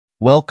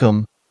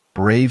Welcome,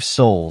 brave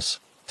souls,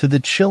 to the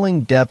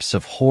chilling depths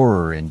of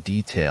horror and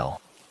detail,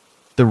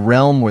 the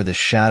realm where the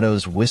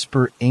shadows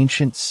whisper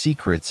ancient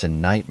secrets and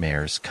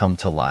nightmares come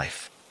to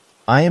life.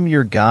 I am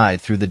your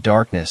guide through the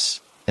darkness,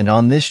 and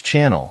on this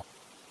channel,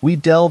 we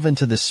delve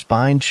into the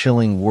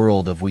spine-chilling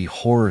world of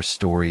horror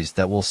stories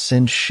that will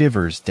send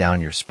shivers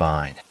down your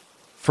spine.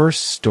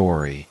 First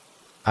story.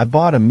 I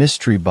bought a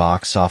mystery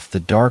box off the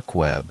dark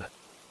web.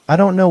 I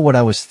don't know what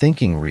I was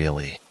thinking,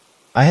 really.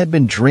 I had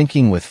been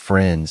drinking with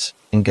friends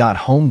and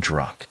got home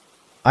drunk.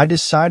 I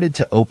decided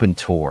to open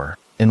Tor,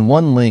 and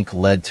one link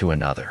led to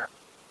another.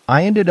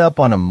 I ended up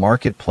on a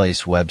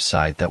marketplace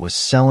website that was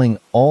selling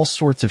all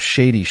sorts of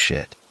shady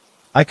shit.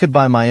 I could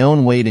buy my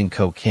own weight in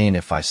cocaine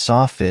if I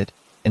saw fit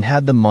and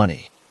had the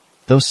money,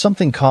 though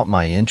something caught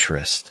my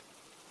interest.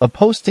 A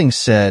posting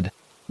said,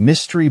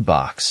 "Mystery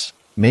box,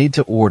 made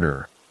to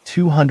order,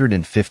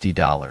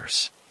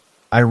 $250.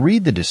 I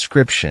read the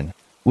description,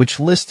 which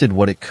listed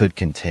what it could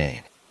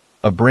contain.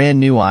 A brand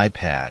new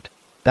iPad.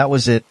 That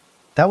was it.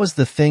 That was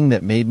the thing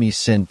that made me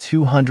send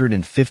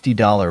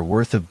 $250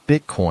 worth of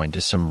Bitcoin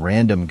to some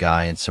random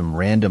guy in some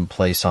random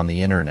place on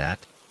the internet.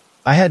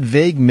 I had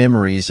vague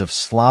memories of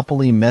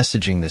sloppily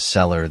messaging the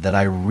seller that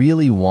I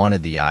really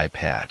wanted the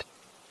iPad.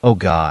 Oh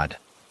God.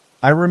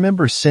 I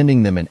remember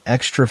sending them an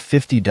extra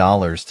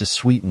 $50 to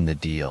sweeten the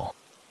deal.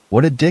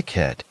 What a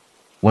dickhead.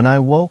 When I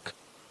woke,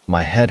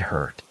 my head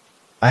hurt.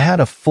 I had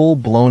a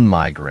full-blown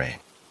migraine.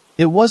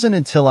 It wasn't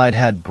until I'd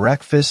had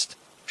breakfast,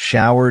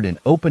 showered, and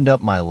opened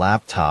up my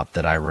laptop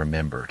that I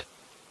remembered.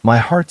 My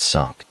heart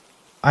sunk.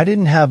 I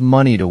didn't have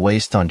money to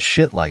waste on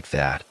shit like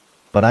that,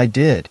 but I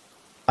did.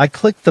 I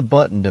clicked the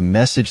button to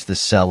message the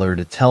seller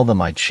to tell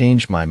them I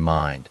changed my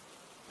mind,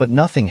 but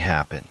nothing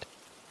happened.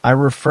 I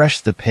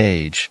refreshed the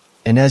page,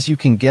 and as you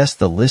can guess,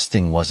 the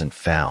listing wasn't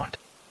found.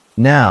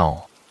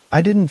 Now,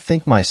 I didn't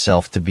think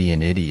myself to be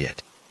an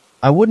idiot.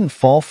 I wouldn't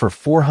fall for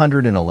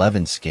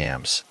 411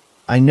 scams.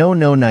 I know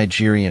no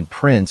Nigerian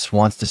prince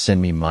wants to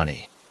send me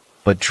money.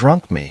 But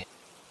drunk me.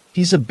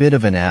 He's a bit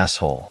of an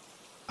asshole.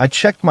 I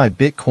checked my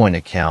Bitcoin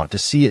account to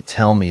see it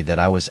tell me that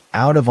I was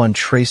out of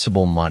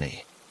untraceable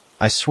money.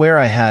 I swear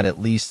I had at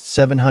least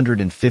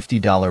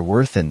 $750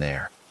 worth in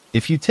there.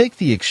 If you take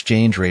the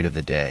exchange rate of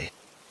the day,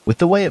 with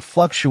the way it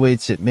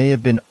fluctuates, it may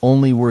have been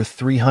only worth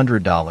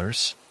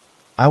 $300.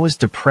 I was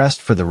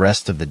depressed for the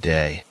rest of the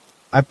day.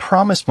 I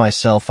promised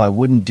myself I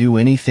wouldn't do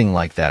anything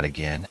like that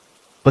again.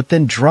 But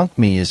then drunk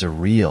me is a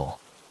real,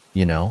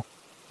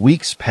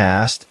 Weeks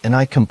passed and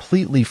I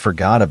completely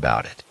forgot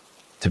about it.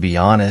 To be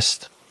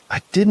honest,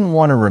 I didn't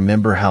want to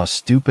remember how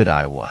stupid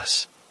I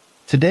was.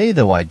 Today,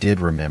 though, I did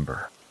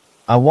remember.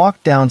 I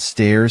walked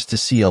downstairs to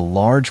see a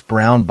large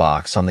brown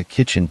box on the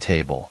kitchen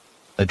table,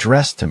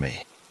 addressed to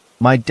me.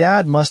 My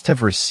dad must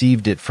have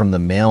received it from the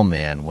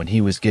mailman when he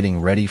was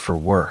getting ready for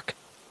work.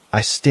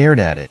 I stared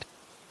at it,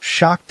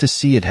 shocked to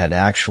see it had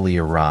actually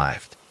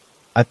arrived.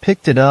 I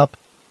picked it up.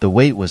 The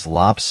weight was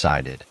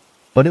lopsided,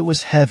 but it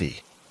was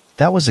heavy.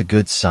 That was a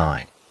good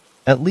sign.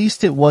 At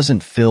least it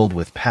wasn't filled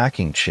with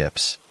packing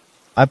chips.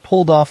 I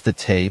pulled off the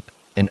tape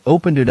and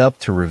opened it up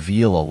to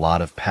reveal a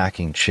lot of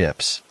packing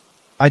chips.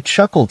 I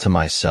chuckled to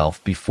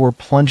myself before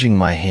plunging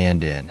my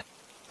hand in.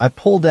 I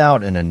pulled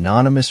out an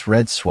anonymous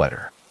red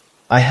sweater.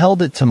 I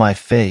held it to my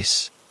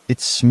face.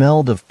 It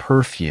smelled of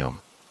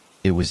perfume.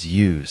 It was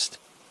used.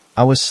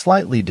 I was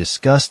slightly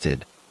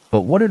disgusted,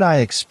 but what did I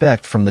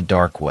expect from the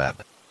dark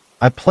web?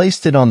 I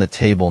placed it on the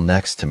table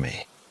next to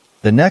me.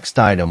 The next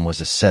item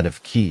was a set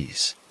of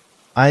keys.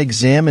 I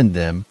examined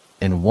them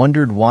and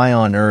wondered why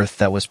on earth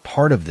that was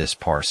part of this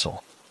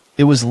parcel.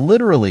 It was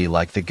literally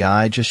like the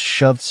guy just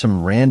shoved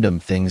some random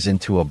things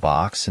into a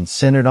box and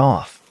sent it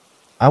off.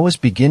 I was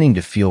beginning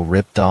to feel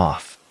ripped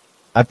off.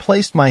 I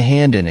placed my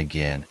hand in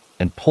again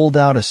and pulled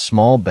out a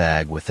small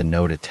bag with a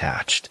note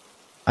attached.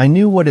 I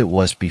knew what it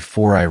was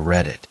before I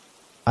read it.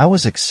 I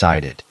was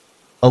excited.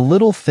 A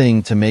little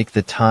thing to make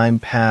the time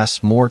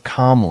pass more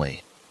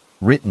calmly,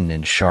 written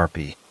in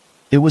Sharpie.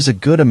 It was a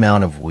good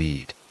amount of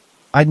weed.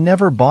 I'd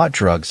never bought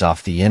drugs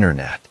off the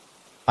internet.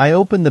 I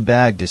opened the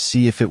bag to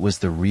see if it was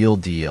the real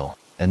deal,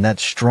 and that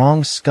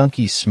strong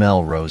skunky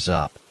smell rose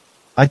up.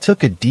 I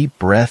took a deep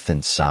breath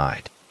and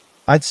sighed.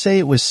 I'd say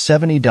it was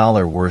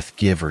 $70 worth,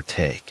 give or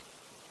take.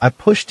 I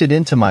pushed it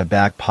into my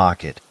back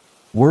pocket,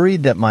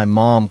 worried that my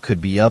mom could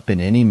be up in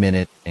any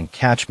minute and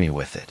catch me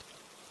with it.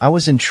 I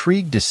was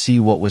intrigued to see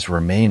what was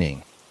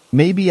remaining.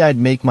 Maybe I'd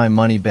make my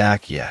money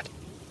back yet.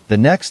 The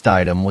next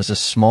item was a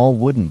small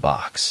wooden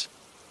box.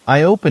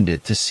 I opened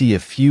it to see a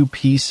few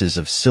pieces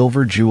of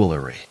silver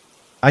jewelry.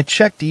 I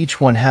checked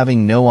each one,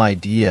 having no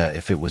idea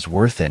if it was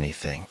worth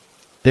anything.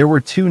 There were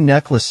 2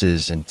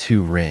 necklaces and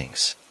 2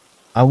 rings.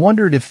 I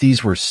wondered if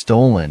these were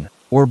stolen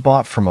or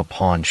bought from a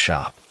pawn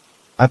shop.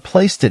 I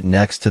placed it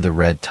next to the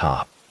red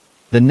top.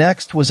 The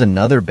next was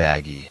another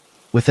baggie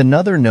with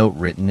another note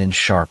written in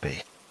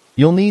Sharpie.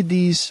 "You'll need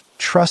these,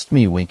 trust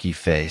me, winky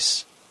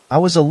face." I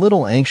was a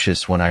little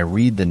anxious when I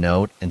read the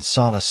note and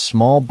saw a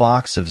small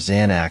box of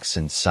Xanax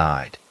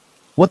inside.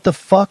 What the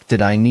fuck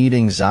did I need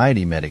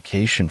anxiety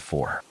medication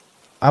for?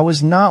 I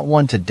was not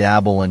one to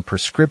dabble in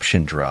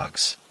prescription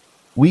drugs.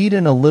 Weed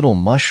and a little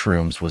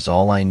mushrooms was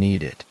all I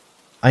needed.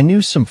 I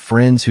knew some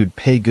friends who'd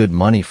pay good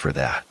money for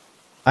that.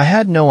 I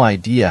had no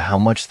idea how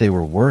much they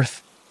were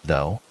worth,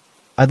 though.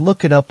 I'd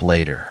look it up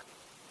later.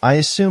 I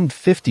assumed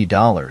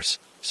 $50,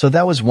 so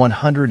that was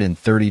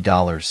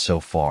 $130 so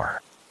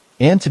far.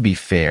 And to be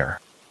fair,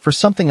 for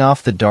something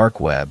off the dark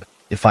web,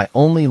 if I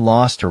only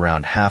lost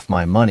around half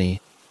my money,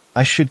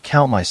 I should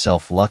count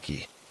myself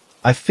lucky.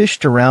 I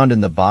fished around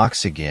in the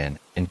box again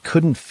and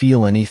couldn't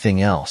feel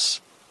anything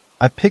else.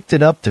 I picked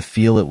it up to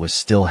feel it was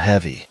still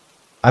heavy.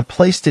 I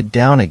placed it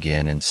down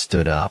again and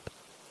stood up.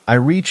 I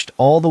reached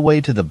all the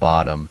way to the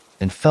bottom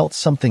and felt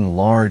something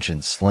large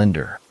and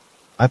slender.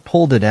 I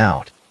pulled it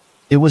out.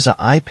 It was an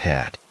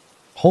iPad.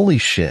 Holy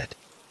shit.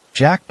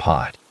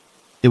 Jackpot.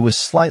 It was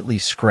slightly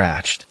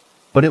scratched,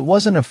 but it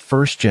wasn't a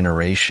first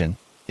generation.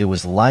 It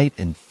was light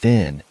and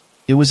thin.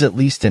 It was at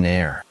least an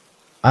Air.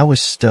 I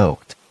was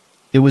stoked.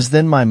 It was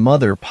then my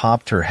mother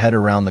popped her head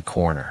around the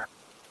corner.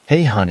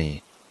 "Hey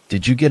honey,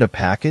 did you get a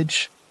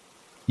package?"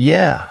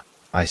 "Yeah,"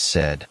 I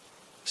said,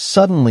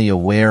 suddenly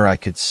aware I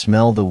could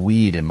smell the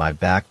weed in my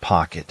back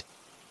pocket.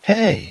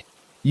 "Hey,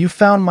 you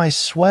found my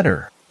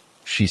sweater,"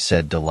 she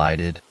said,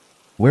 delighted.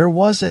 "Where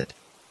was it?"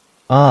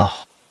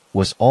 "Ugh,"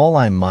 was all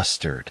I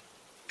mustered.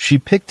 She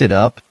picked it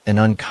up and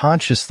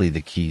unconsciously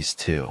the keys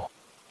too.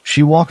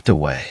 She walked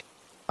away.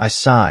 I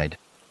sighed,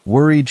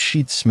 worried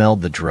she'd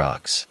smelled the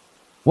drugs.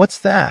 "What's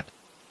that?"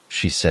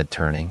 she said,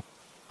 turning.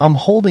 "I'm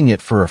holding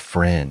it for a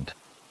friend,"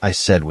 I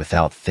said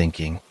without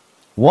thinking.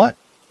 "What?"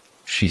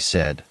 she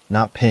said,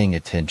 not paying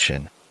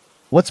attention.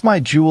 "What's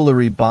my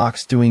jewelry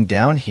box doing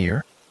down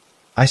here?"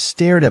 I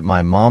stared at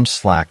my mom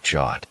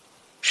slack-jawed.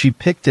 She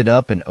picked it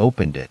up and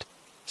opened it,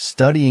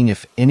 studying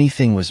if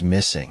anything was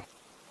missing.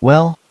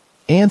 "Well,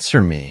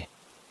 answer me,"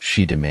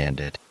 she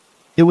demanded.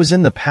 "It was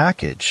in the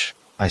package,"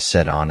 I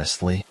said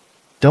honestly.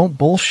 "Don't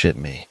bullshit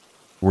me.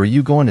 Were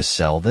you going to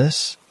sell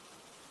this?"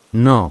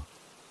 No.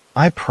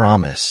 "I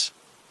promise.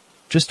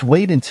 Just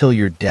wait until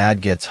your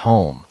dad gets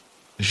home.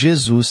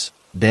 Jesus,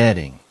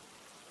 dadding.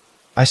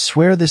 I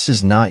swear this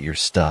is not your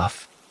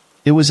stuff.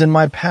 It was in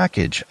my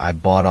package I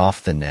bought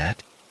off the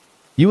net.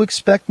 You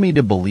expect me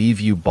to believe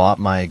you bought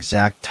my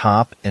exact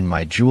top and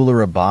my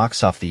jewelry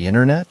box off the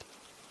internet?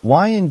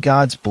 Why in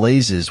God's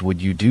blazes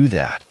would you do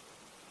that?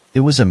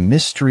 It was a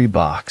mystery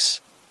box.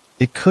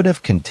 It could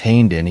have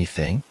contained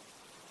anything.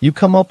 You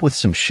come up with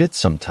some shit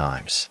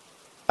sometimes.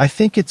 I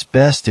think it's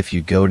best if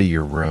you go to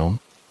your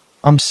room."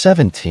 "I'm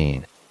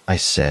 17, I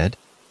said.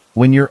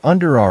 "When you're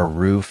under our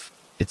roof,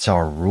 it's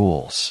our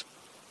rules."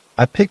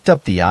 I picked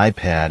up the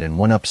iPad and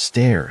went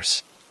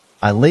upstairs.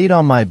 I laid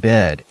on my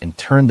bed and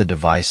turned the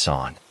device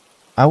on.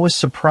 I was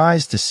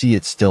surprised to see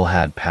it still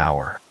had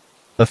power.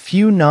 A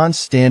few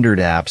non-standard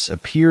apps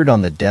appeared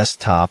on the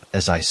desktop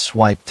as I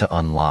swiped to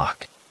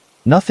unlock.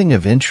 Nothing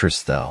of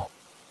interest, though.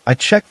 I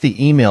checked the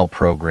email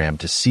program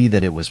to see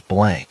that it was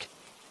blank.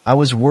 I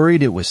was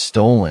worried it was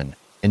stolen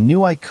and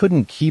knew I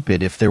couldn't keep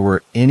it if there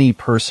were any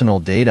personal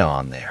data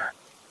on there.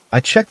 I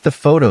checked the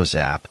Photos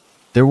app.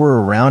 There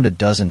were around a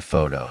dozen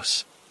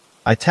photos.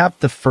 I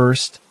tapped the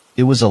first.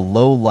 It was a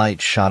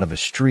low-light shot of a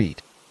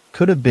street.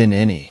 Could have been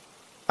any.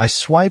 I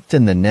swiped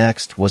and the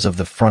next was of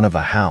the front of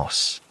a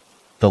house.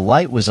 The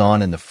light was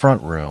on in the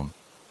front room,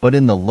 but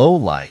in the low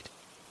light,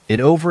 it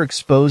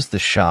overexposed the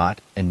shot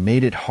and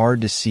made it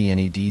hard to see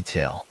any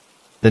detail.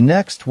 The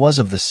next was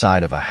of the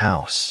side of a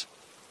house.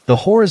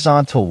 The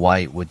horizontal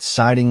whitewood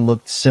siding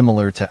looked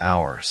similar to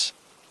ours.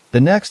 The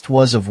next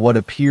was of what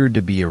appeared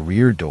to be a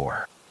rear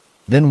door.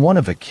 Then one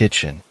of a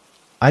kitchen.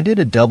 I did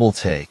a double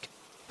take.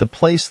 The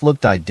place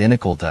looked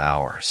identical to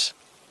ours.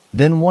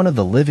 Then one of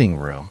the living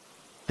room.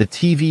 The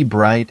TV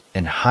bright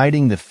and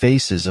hiding the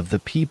faces of the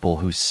people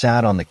who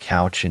sat on the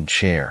couch and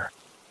chair.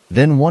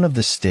 Then one of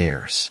the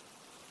stairs.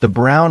 The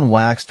brown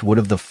waxed wood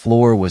of the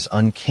floor was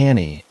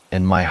uncanny,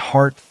 and my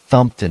heart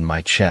thumped in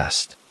my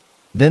chest.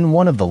 Then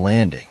one of the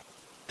landing.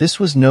 This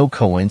was no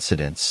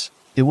coincidence.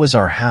 It was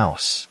our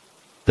house.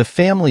 The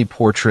family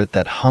portrait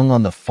that hung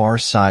on the far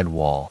side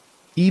wall,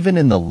 even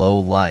in the low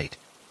light,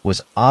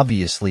 was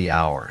obviously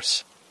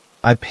ours.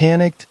 I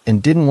panicked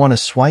and didn't want to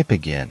swipe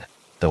again,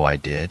 though I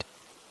did.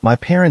 My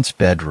parents'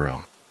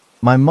 bedroom.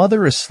 My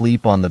mother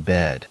asleep on the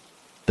bed.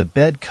 The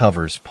bed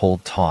covers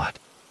pulled taut.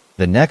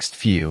 The next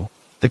few,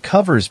 the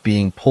covers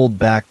being pulled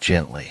back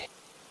gently.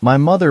 My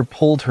mother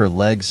pulled her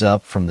legs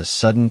up from the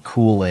sudden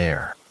cool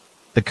air.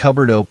 The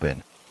cupboard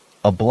open.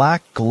 A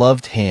black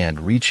gloved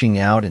hand reaching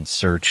out and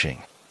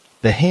searching.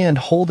 The hand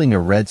holding a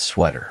red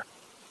sweater.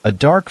 A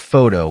dark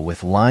photo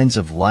with lines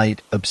of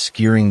light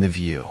obscuring the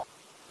view.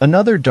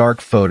 Another dark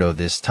photo,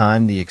 this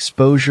time the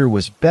exposure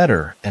was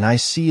better and I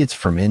see it's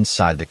from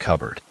inside the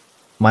cupboard.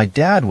 My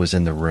dad was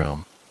in the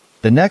room.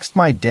 The next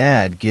my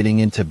dad getting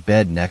into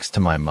bed next to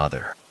my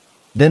mother.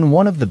 Then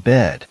one of the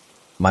bed,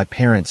 my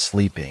parents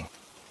sleeping.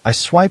 I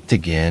swiped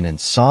again and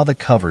saw the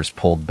covers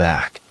pulled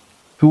back.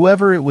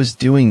 Whoever it was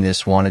doing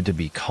this wanted to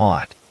be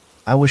caught.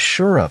 I was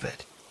sure of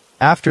it.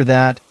 After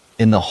that,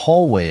 in the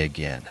hallway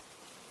again.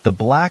 the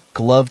black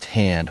gloved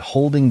hand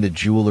holding the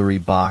jewelry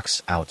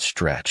box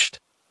outstretched.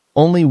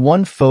 Only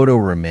one photo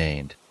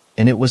remained,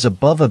 and it was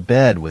above a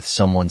bed with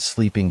someone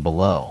sleeping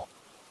below.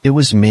 It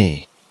was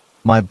me.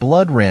 My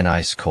blood ran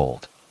ice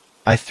cold.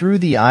 I threw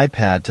the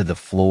iPad to the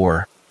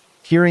floor,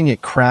 hearing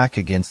it crack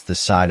against the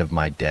side of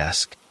my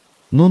desk.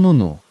 No, no,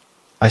 no,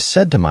 I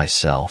said to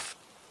myself.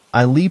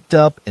 I leaped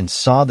up and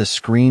saw the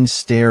screen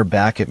stare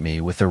back at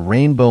me with a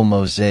rainbow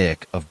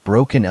mosaic of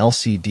broken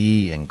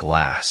LCD and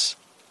glass.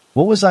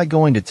 What was I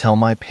going to tell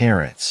my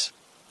parents?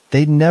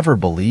 They'd never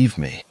believe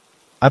me.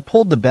 I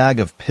pulled the bag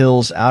of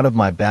pills out of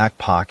my back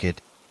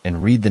pocket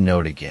and read the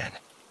note again.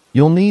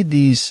 You'll need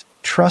these,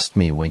 trust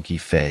me, winky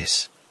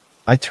face.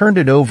 I turned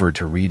it over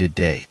to read a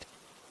date.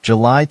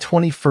 July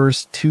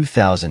 21st,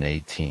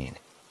 2018.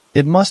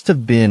 It must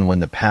have been when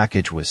the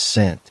package was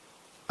sent.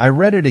 I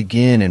read it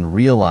again and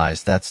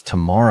realized that's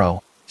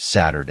tomorrow,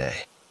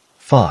 Saturday.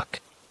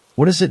 Fuck.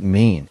 What does it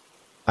mean?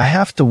 I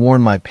have to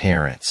warn my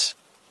parents.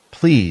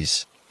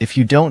 Please, if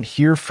you don't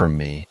hear from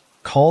me,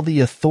 call the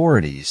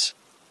authorities.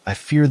 I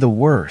fear the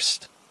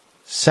worst.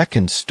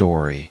 Second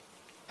story.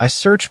 I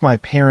searched my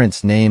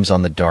parents' names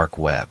on the dark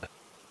web.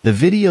 The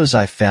videos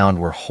I found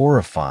were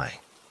horrifying.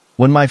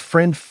 When my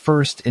friend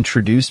first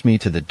introduced me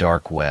to the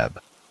dark web,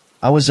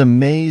 I was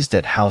amazed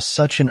at how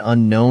such an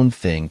unknown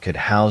thing could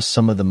house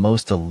some of the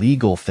most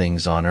illegal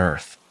things on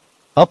earth.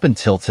 Up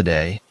until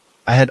today,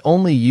 I had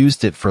only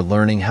used it for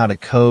learning how to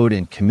code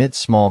and commit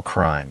small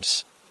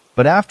crimes.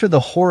 But after the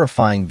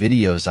horrifying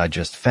videos I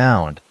just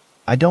found,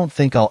 I don't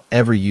think I'll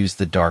ever use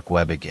the dark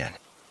web again.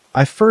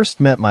 I first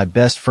met my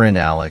best friend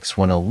Alex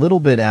when a little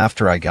bit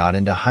after I got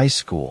into high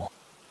school.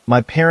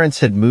 My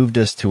parents had moved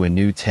us to a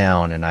new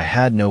town and I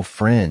had no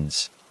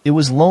friends. It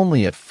was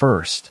lonely at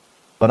first,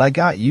 but I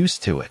got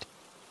used to it.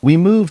 We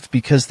moved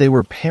because they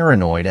were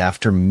paranoid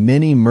after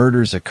many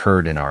murders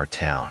occurred in our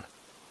town.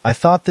 I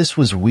thought this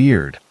was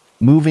weird,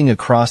 moving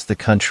across the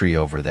country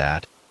over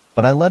that,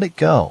 but I let it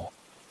go.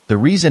 The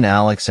reason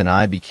Alex and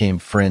I became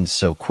friends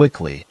so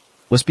quickly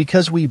was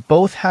because we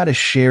both had a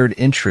shared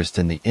interest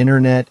in the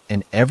internet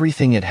and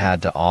everything it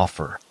had to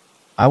offer.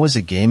 I was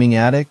a gaming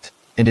addict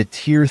and a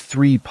Tier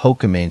 3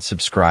 Pokemon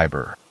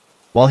subscriber,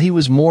 while he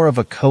was more of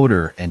a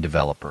coder and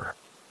developer.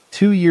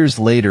 2 years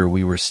later,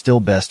 we were still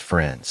best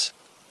friends.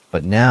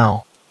 But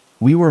now,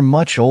 we were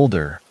much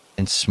older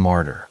and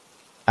smarter.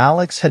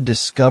 Alex had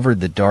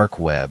discovered the dark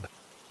web,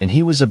 and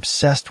he was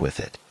obsessed with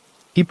it.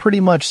 He pretty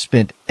much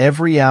spent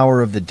every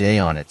hour of the day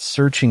on it,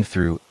 searching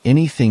through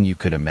anything you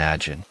could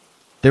imagine.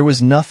 There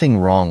was nothing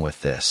wrong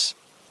with this,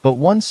 but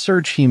one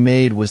search he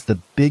made was the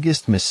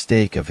biggest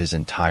mistake of his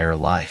entire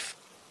life.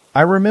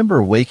 I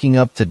remember waking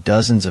up to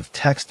dozens of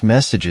text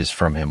messages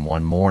from him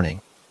one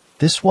morning.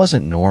 This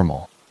wasn't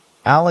normal.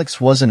 Alex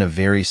wasn't a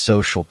very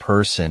social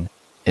person,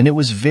 and it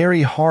was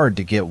very hard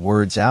to get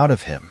words out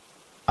of him.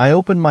 I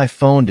opened my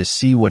phone to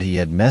see what he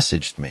had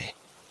messaged me.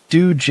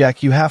 Dude,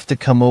 Jack, you have to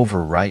come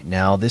over right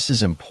now. This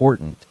is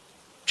important.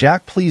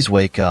 Jack, please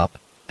wake up.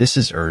 This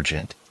is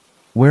urgent.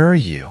 Where are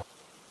you?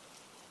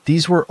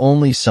 These were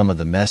only some of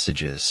the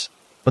messages,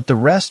 but the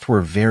rest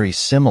were very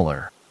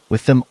similar,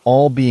 with them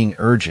all being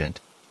urgent,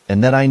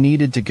 and that I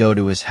needed to go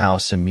to his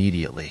house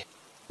immediately.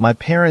 My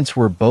parents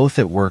were both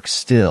at work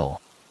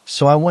still,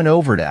 so I went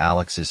over to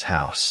Alex's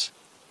house.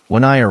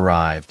 When I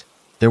arrived,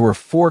 there were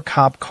 4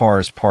 cop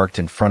cars parked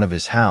in front of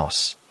his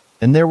house,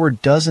 and there were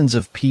dozens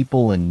of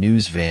people in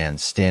news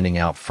vans standing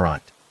out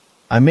front.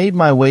 I made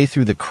my way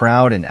through the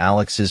crowd and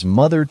Alex's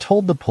mother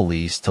told the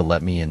police to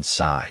let me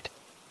inside.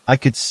 I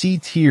could see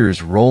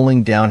tears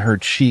rolling down her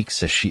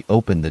cheeks as she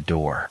opened the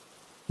door.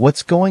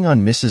 What's going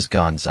on, Mrs.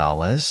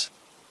 Gonzalez?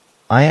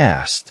 I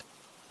asked.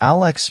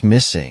 Alex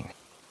missing,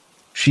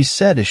 she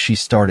said as she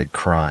started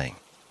crying.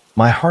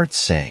 My heart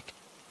sank.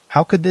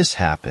 How could this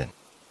happen?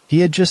 He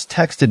had just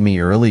texted me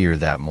earlier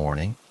that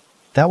morning.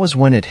 That was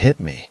when it hit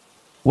me.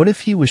 What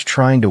if he was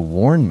trying to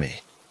warn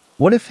me?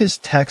 What if his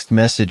text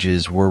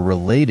messages were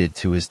related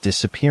to his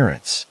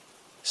disappearance?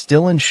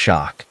 Still in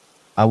shock,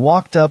 I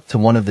walked up to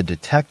one of the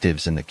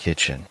detectives in the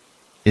kitchen.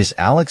 Is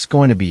Alex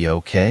going to be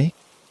okay?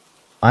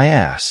 I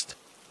asked.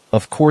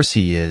 Of course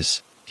he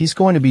is. He's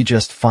going to be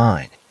just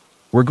fine.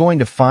 We're going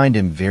to find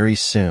him very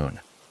soon.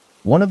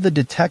 One of the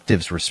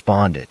detectives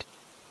responded.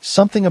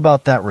 Something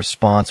about that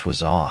response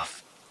was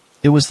off.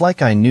 It was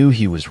like I knew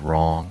he was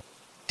wrong.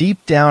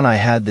 Deep down, I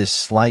had this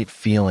slight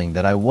feeling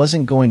that I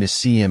wasn't going to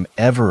see him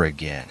ever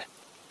again.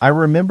 I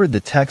remembered the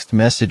text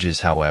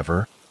messages,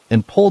 however,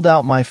 and pulled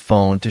out my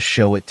phone to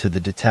show it to the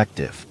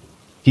detective.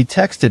 He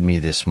texted me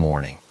this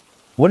morning.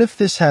 What if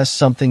this has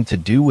something to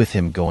do with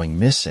him going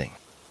missing?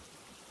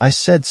 I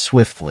said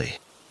swiftly.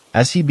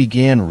 As he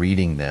began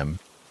reading them,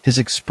 his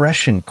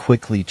expression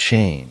quickly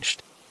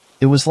changed.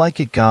 It was like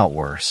it got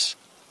worse.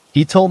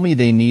 He told me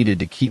they needed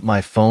to keep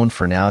my phone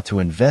for now to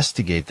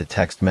investigate the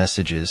text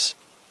messages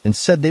and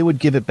said they would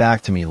give it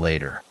back to me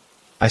later.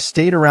 I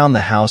stayed around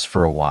the house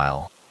for a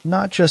while,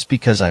 not just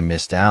because I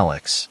missed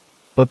Alex,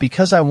 but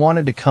because I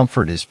wanted to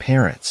comfort his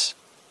parents.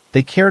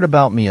 They cared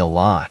about me a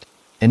lot,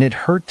 and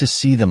it hurt to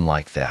see them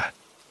like that.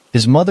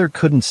 His mother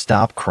couldn't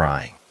stop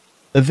crying.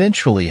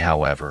 Eventually,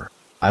 however,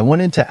 I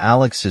went into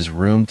Alex's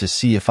room to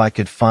see if I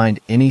could find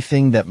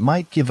anything that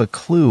might give a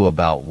clue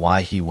about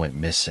why he went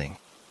missing.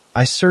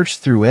 I searched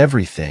through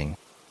everything,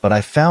 but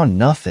I found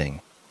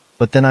nothing.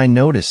 But then I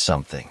noticed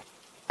something.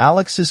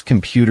 Alex's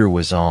computer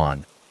was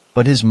on,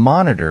 but his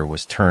monitor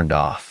was turned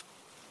off.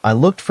 I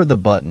looked for the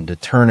button to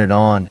turn it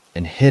on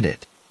and hit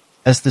it.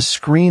 As the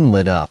screen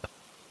lit up,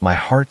 my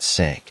heart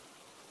sank.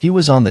 He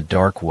was on the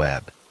dark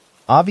web.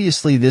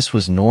 Obviously, this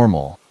was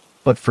normal,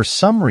 but for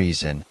some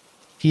reason,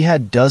 he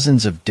had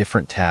dozens of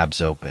different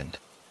tabs opened.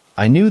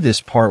 I knew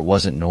this part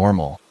wasn't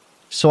normal,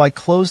 so I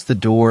closed the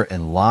door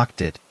and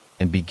locked it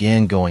and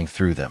began going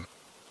through them.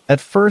 At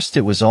first,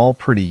 it was all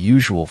pretty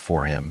usual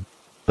for him,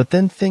 but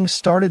then things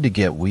started to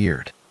get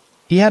weird.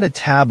 He had a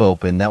tab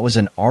open that was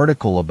an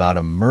article about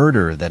a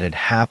murder that had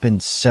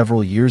happened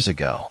several years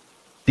ago.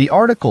 The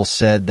article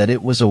said that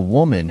it was a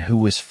woman who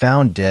was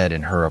found dead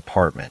in her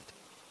apartment.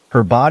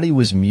 Her body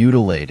was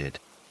mutilated,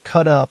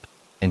 cut up,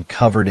 and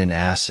covered in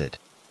acid.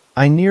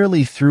 I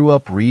nearly threw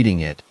up reading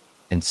it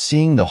and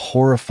seeing the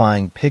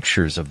horrifying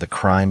pictures of the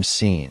crime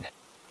scene.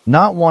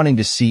 Not wanting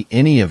to see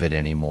any of it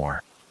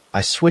anymore,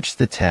 I switched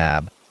the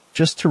tab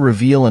just to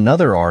reveal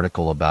another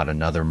article about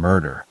another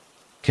murder.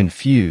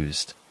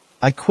 Confused,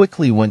 I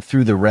quickly went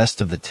through the rest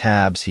of the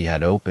tabs he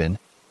had open,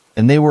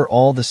 and they were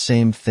all the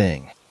same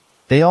thing.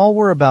 They all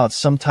were about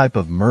some type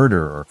of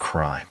murder or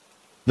crime.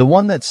 The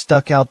one that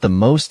stuck out the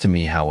most to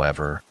me,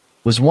 however,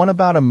 was one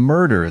about a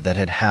murder that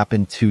had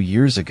happened 2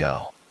 years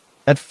ago.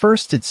 At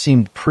first it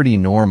seemed pretty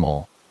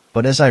normal,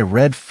 but as I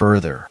read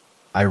further,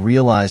 I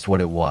realized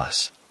what it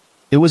was.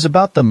 It was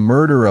about the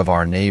murder of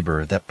our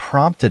neighbor that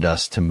prompted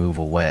us to move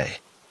away.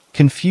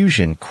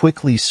 Confusion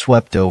quickly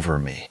swept over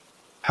me.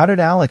 How did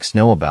Alex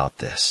know about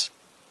this?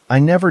 I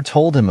never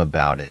told him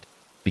about it,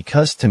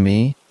 because to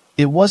me,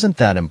 it wasn't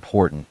that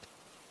important.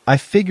 I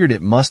figured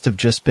it must have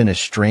just been a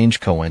strange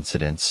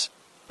coincidence,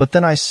 but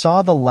then I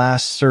saw the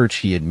last search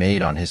he had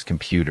made on his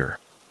computer.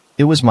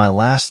 It was my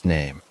last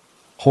name.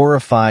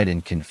 Horrified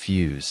and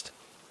confused,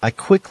 I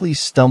quickly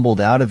stumbled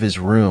out of his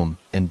room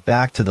and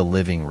back to the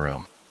living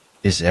room.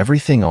 Is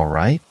everything all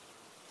right?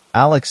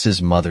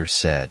 Alex's mother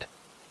said,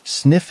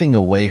 sniffing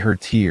away her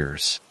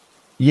tears.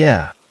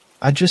 Yeah,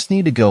 I just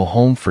need to go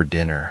home for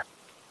dinner.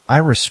 I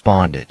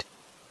responded.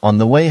 On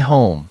the way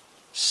home,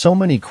 so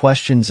many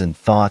questions and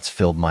thoughts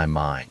filled my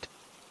mind.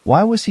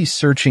 Why was he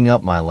searching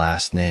up my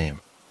last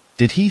name?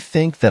 Did he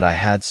think that I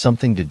had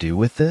something to do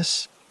with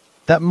this?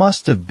 That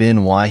must have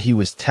been why he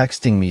was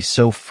texting me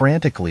so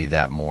frantically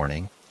that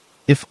morning.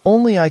 If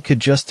only I could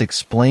just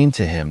explain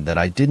to him that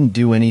I didn't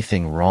do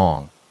anything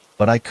wrong,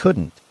 but I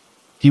couldn't.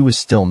 He was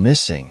still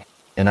missing,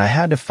 and I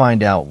had to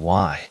find out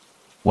why.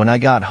 When I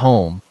got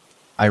home,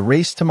 I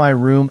raced to my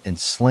room and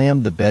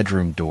slammed the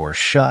bedroom door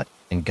shut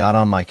and got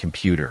on my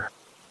computer.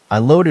 I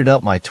loaded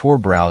up my Tor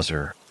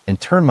browser and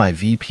turned my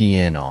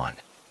VPN on.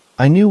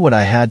 I knew what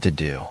I had to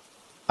do.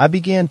 I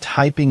began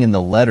typing in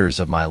the letters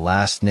of my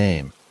last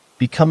name,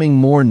 becoming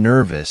more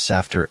nervous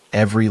after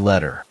every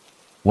letter.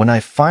 When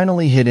I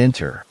finally hit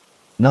enter,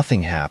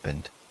 nothing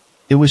happened.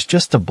 It was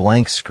just a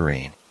blank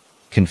screen.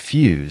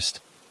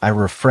 Confused, I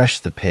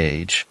refreshed the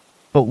page,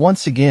 but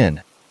once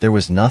again, there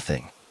was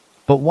nothing.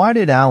 But why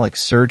did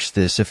Alex search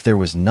this if there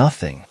was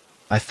nothing?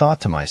 I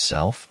thought to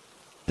myself.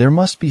 There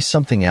must be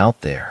something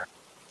out there.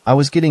 I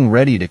was getting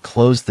ready to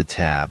close the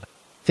tab,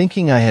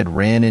 thinking I had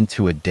ran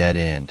into a dead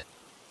end,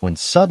 when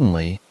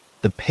suddenly,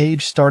 the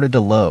page started to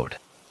load.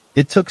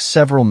 It took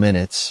several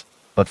minutes,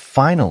 but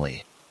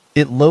finally,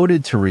 it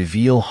loaded to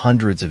reveal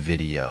hundreds of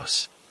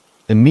videos.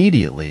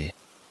 Immediately,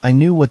 I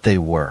knew what they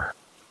were.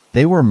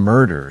 They were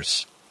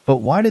murders, but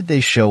why did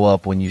they show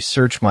up when you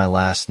search my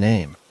last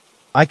name?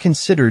 I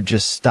considered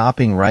just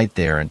stopping right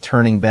there and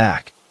turning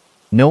back,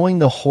 knowing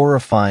the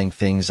horrifying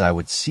things I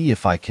would see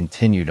if I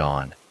continued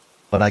on,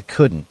 but I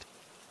couldn't.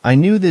 I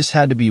knew this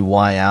had to be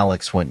why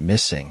Alex went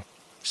missing,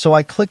 so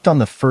I clicked on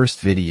the first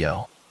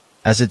video.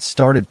 As it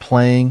started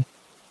playing,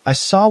 I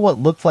saw what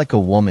looked like a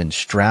woman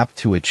strapped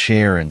to a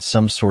chair in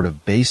some sort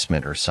of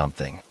basement or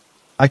something.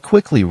 I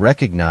quickly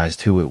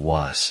recognized who it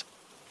was.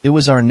 It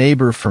was our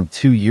neighbor from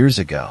 2 years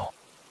ago.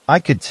 I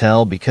could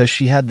tell because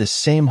she had the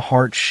same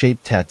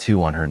heart-shaped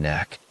tattoo on her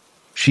neck.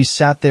 She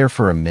sat there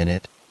for a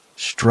minute,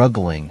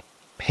 struggling,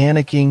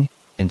 panicking,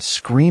 and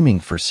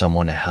screaming for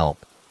someone to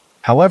help.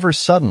 However,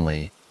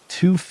 suddenly,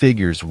 2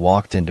 figures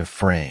walked into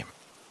frame.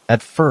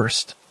 At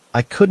first,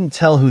 I couldn't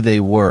tell who they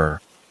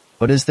were,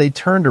 but as they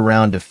turned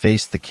around to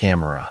face the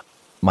camera,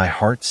 my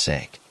heart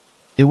sank.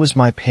 It was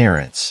my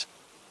parents.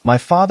 My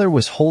father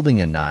was holding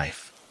a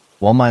knife,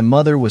 while my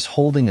mother was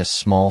holding a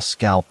small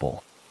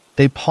scalpel.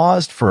 They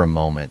paused for a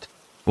moment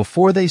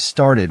before they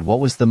started what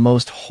was the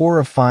most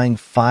horrifying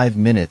 5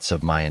 minutes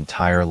of my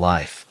entire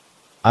life.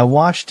 I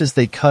watched as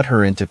they cut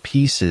her into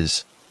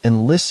pieces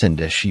and listened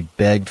as she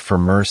begged for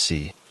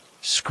mercy,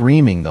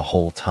 screaming the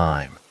whole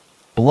time.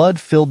 Blood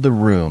filled the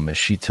room as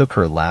she took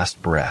her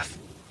last breath.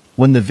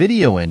 When the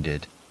video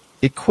ended,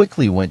 it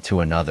quickly went to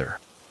another,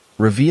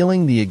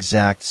 revealing the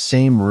exact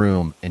same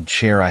room and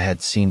chair I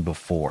had seen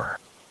before.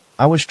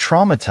 I was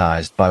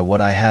traumatized by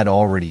what I had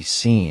already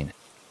seen,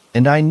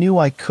 and I knew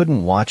I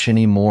couldn't watch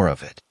any more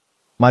of it.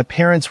 My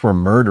parents were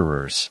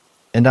murderers,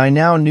 and I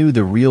now knew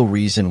the real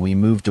reason we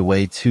moved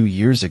away 2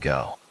 years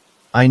ago.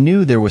 I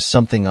knew there was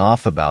something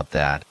off about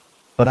that,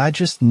 but I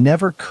just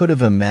never could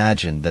have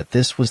imagined that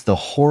this was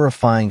the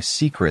horrifying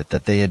secret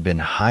that they had been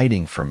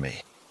hiding from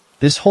me.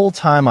 This whole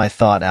time I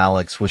thought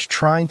Alex was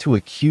trying to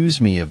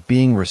accuse me of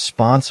being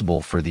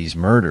responsible for these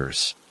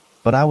murders,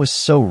 but I was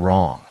so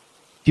wrong.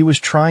 He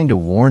was trying to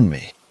warn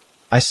me.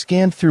 I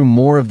scanned through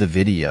more of the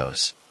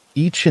videos,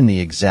 each in the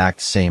exact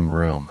same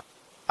room.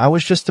 I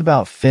was just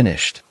about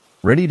finished,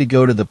 ready to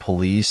go to the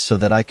police so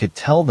that I could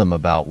tell them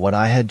about what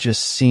I had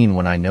just seen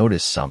when I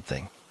noticed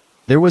something.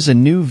 There was a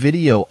new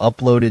video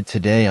uploaded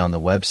today on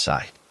the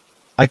website.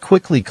 I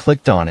quickly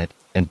clicked on it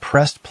and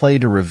pressed play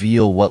to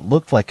reveal what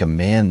looked like a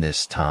man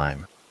this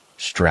time,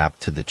 strapped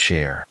to the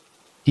chair.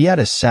 He had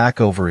a sack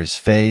over his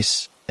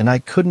face, and I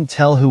couldn't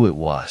tell who it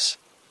was.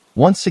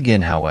 Once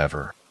again,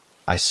 however,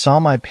 I saw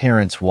my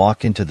parents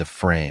walk into the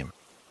frame.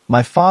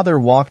 My father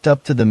walked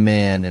up to the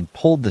man and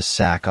pulled the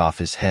sack off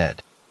his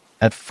head.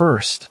 At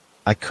first,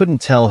 I couldn't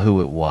tell who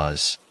it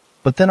was,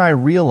 but then I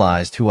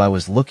realized who I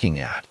was looking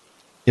at.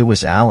 It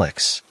was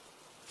Alex.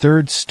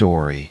 Third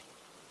story.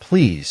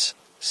 Please,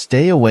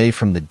 stay away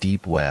from the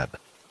deep web.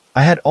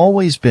 I had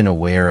always been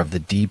aware of the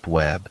deep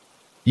web.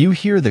 You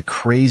hear the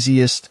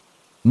craziest,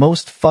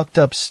 most fucked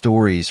up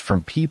stories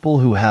from people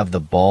who have the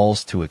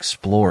balls to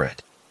explore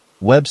it.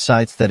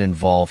 Websites that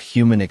involve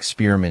human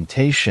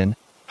experimentation,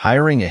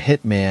 hiring a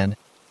hitman,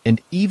 and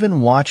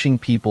even watching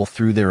people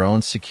through their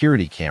own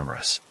security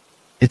cameras.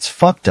 It's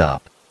fucked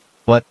up,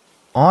 but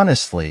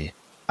honestly,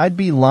 I'd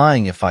be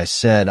lying if I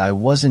said I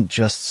wasn't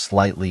just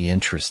slightly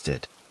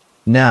interested.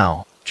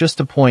 Now, just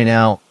to point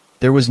out,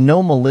 there was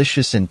no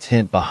malicious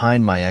intent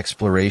behind my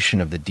exploration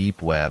of the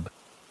deep web.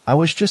 I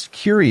was just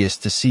curious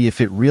to see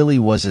if it really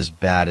was as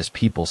bad as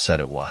people said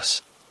it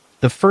was.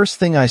 The first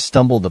thing I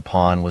stumbled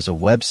upon was a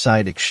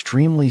website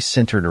extremely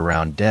centered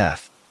around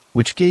death,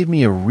 which gave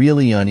me a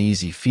really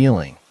uneasy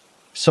feeling.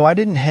 So I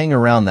didn't hang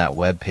around that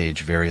webpage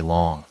very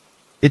long.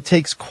 It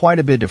takes quite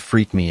a bit to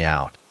freak me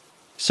out.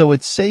 So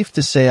it's safe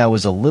to say I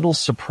was a little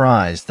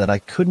surprised that I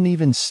couldn't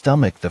even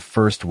stomach the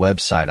first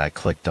website I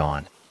clicked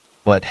on.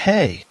 But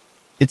hey,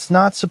 it's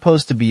not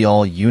supposed to be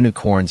all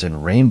unicorns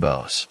and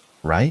rainbows,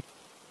 right?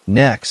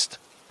 Next,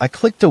 I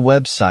clicked a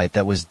website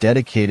that was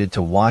dedicated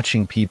to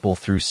watching people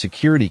through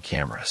security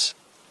cameras.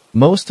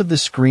 Most of the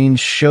screens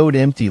showed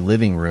empty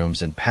living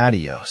rooms and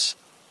patios.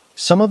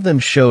 Some of them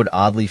showed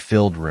oddly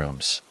filled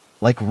rooms,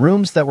 like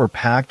rooms that were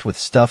packed with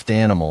stuffed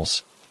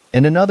animals,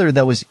 and another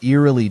that was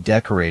eerily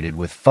decorated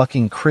with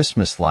fucking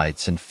Christmas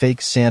lights and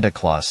fake Santa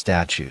Claus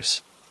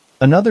statues.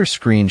 Another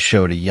screen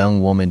showed a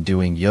young woman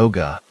doing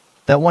yoga.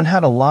 That one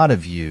had a lot of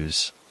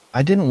views.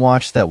 I didn't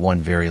watch that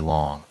one very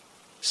long.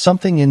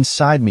 Something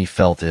inside me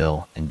felt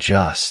ill and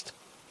just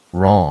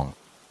wrong.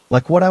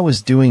 Like what I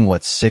was doing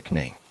was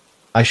sickening.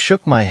 I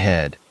shook my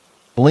head,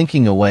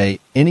 blinking away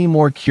any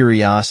more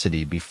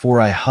curiosity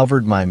before I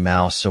hovered my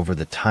mouse over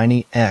the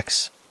tiny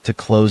X to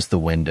close the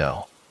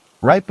window.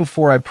 Right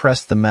before I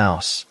pressed the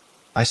mouse,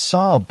 I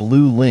saw a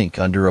blue link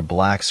under a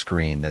black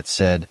screen that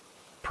said,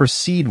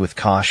 "Proceed with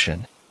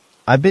caution."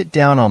 I bit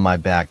down on my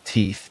back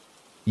teeth,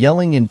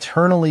 yelling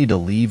internally to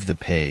leave the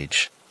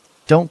page.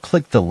 Don't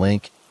click the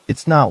link,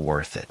 it's not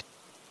worth it.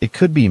 It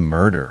could be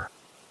murder.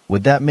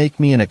 Would that make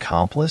me an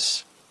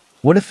accomplice?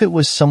 What if it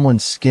was someone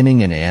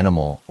skinning an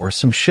animal or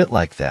some shit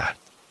like that?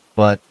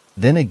 But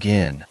then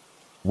again,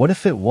 what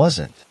if it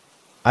wasn't?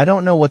 I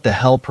don't know what the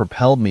hell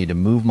propelled me to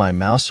move my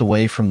mouse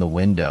away from the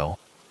window,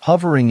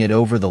 hovering it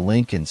over the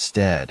link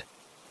instead.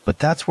 But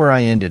that's where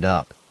I ended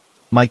up.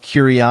 My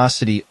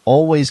curiosity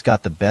always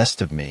got the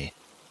best of me,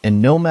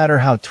 and no matter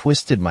how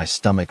twisted my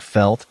stomach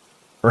felt,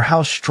 or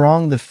how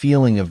strong the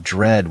feeling of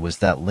dread was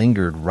that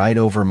lingered right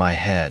over my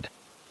head,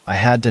 I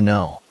had to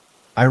know.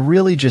 I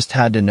really just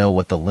had to know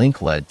what the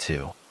link led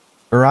to,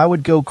 or I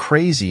would go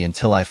crazy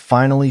until I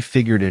finally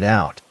figured it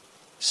out.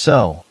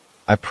 So,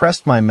 I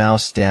pressed my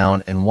mouse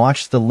down and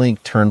watched the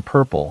link turn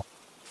purple,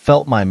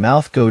 felt my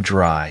mouth go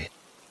dry,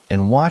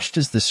 and watched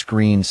as the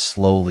screen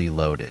slowly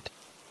loaded.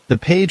 The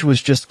page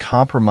was just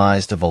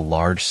comprised of a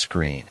large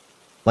screen,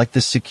 like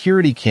the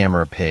security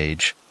camera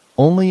page,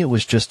 only it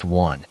was just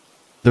one.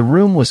 The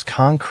room was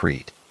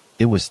concrete.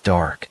 It was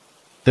dark.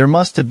 There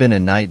must have been a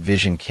night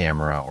vision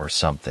camera or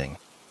something,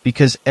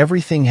 because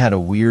everything had a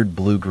weird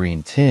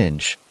blue-green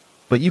tinge,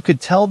 but you could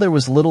tell there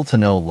was little to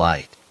no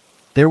light.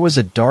 There was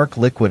a dark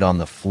liquid on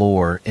the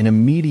floor in a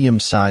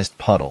medium-sized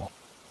puddle.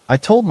 I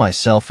told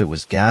myself it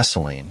was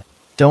gasoline.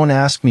 Don't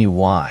ask me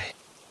why.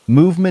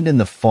 Movement in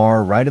the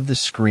far right of the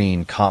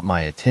screen caught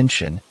my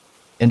attention,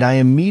 and I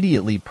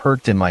immediately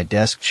perked in my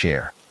desk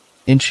chair,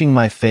 inching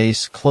my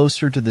face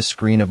closer to the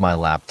screen of my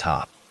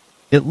laptop.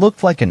 It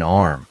looked like an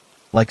arm,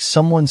 like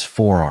someone's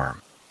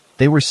forearm.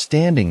 They were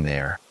standing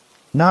there,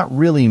 not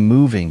really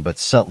moving but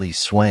subtly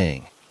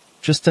swaying,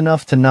 just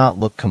enough to not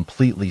look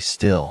completely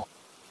still.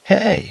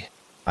 "Hey,"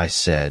 I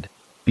said,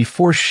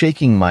 before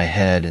shaking my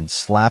head and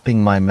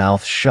slapping my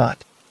mouth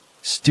shut.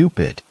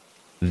 Stupid.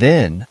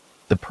 Then,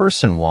 the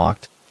person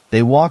walked.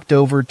 They walked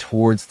over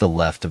towards the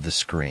left of the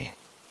screen.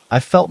 I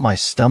felt my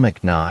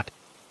stomach knot,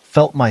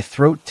 felt my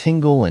throat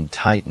tingle and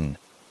tighten,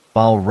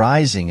 while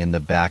rising in the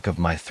back of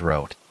my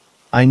throat.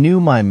 I knew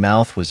my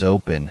mouth was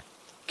open,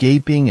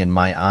 gaping, and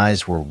my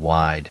eyes were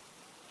wide,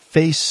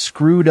 face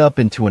screwed up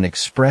into an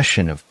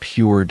expression of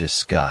pure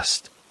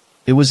disgust.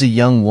 It was a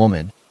young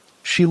woman.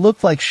 She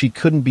looked like she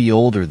couldn't be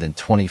older than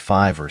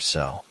 25 or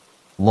so.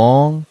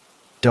 Long,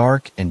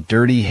 dark, and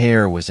dirty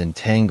hair was in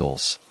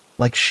tangles,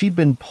 like she'd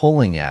been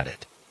pulling at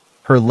it.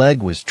 Her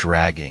leg was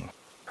dragging,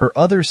 her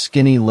other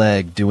skinny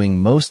leg doing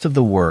most of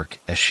the work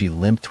as she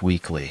limped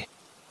weakly.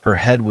 Her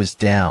head was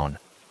down,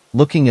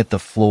 looking at the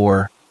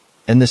floor,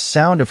 and the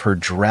sound of her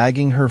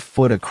dragging her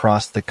foot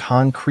across the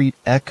concrete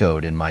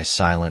echoed in my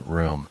silent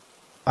room.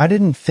 I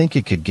didn't think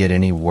it could get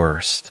any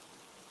worse.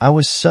 I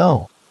was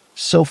so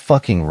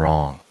fucking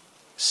wrong.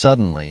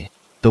 Suddenly,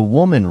 the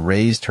woman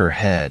raised her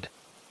head,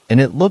 and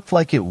it looked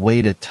like it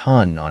weighed a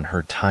ton on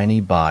her tiny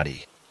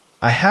body.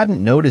 I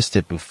hadn't noticed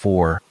it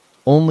before,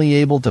 only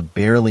able to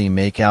barely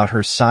make out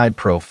her side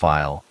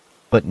profile,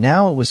 but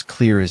now it was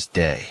clear as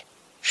day.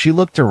 She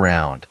looked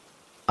around,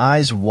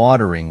 eyes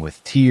watering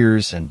with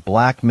tears and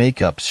black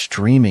makeup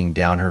streaming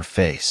down her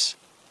face.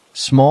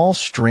 Small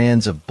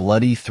strands of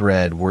bloody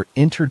thread were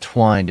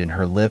intertwined in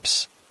her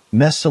lips,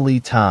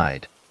 messily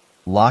tied,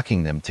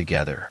 locking them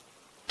together.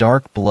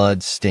 Dark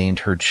blood stained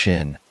her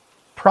chin,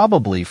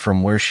 probably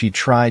from where she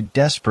tried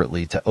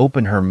desperately to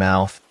open her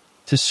mouth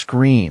to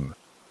scream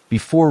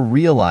before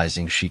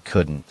realizing she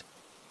couldn't.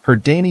 Her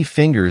dainty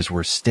fingers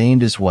were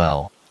stained as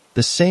well,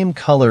 the same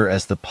color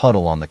as the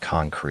puddle on the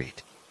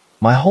concrete.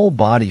 My whole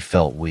body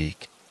felt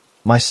weak.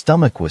 My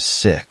stomach was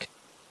sick.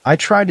 I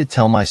tried to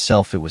tell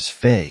myself it was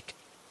fake,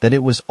 that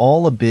it was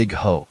all a big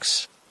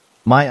hoax.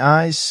 My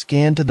eyes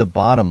scanned to the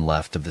bottom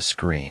left of the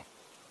screen.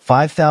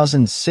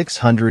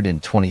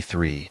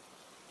 5,623.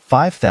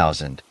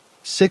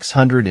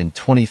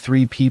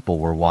 5,623 people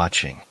were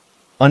watching.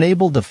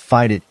 Unable to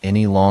fight it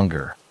any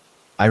longer,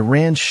 I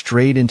ran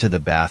straight into the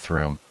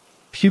bathroom,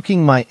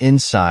 puking my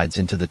insides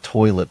into the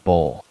toilet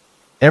bowl.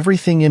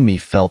 Everything in me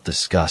felt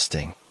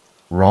disgusting,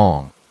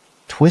 wrong,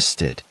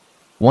 twisted.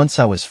 Once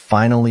I was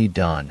finally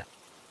done,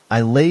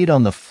 I laid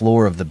on the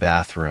floor of the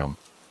bathroom,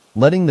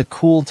 letting the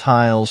cool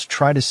tiles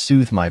try to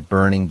soothe my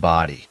burning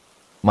body.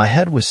 My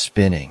head was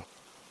spinning.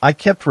 I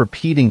kept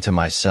repeating to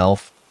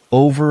myself,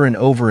 over and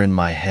over in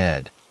my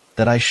head,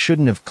 that I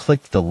shouldn't have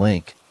clicked the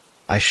link.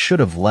 I should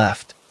have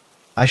left.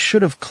 I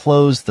should have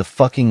closed the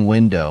fucking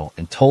window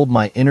and told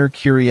my inner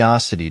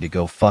curiosity to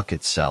go fuck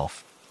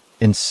itself.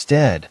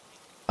 Instead,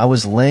 I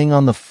was laying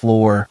on the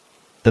floor,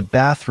 the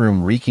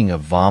bathroom reeking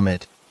of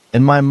vomit,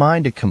 and my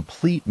mind a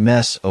complete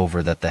mess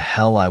over that the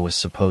hell I was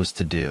supposed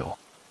to do.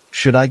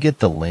 Should I get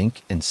the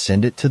link and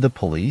send it to the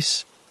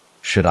police?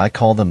 Should I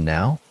call them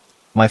now?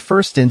 My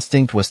first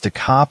instinct was to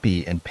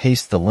copy and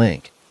paste the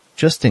link,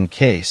 just in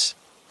case,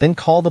 then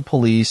call the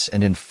police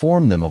and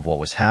inform them of what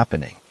was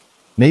happening.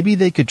 Maybe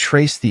they could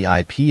trace the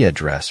IP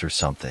address or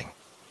something.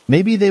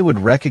 Maybe they would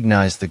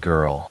recognize the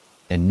girl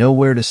and know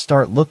where to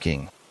start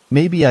looking.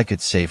 Maybe I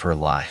could save her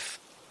life.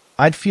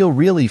 I'd feel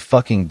really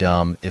fucking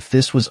dumb if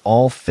this was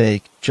all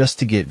fake just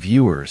to get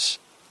viewers,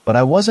 but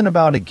I wasn't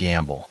about to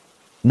gamble.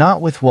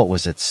 Not with what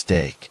was at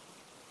stake.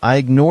 I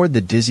ignored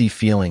the dizzy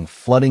feeling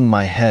flooding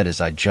my head as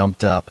I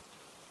jumped up,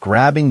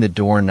 grabbing the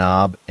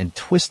doorknob and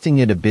twisting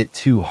it a bit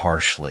too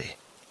harshly.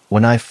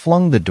 When I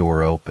flung the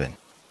door open,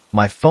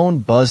 my phone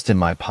buzzed in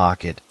my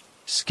pocket,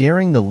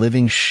 scaring the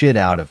living shit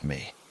out of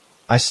me.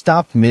 I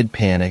stopped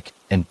mid-panic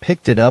and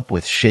picked it up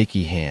with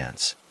shaky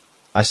hands.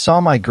 I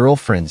saw my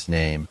girlfriend's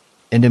name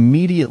and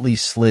immediately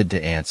slid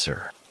to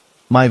answer.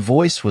 My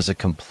voice was a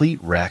complete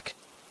wreck,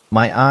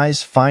 my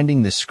eyes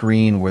finding the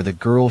screen where the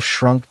girl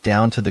shrunk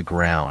down to the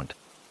ground.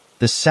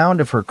 The sound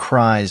of her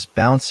cries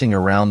bouncing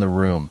around the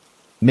room,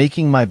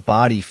 making my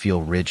body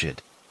feel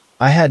rigid.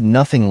 I had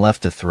nothing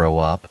left to throw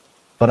up,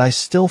 but I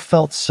still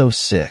felt so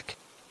sick.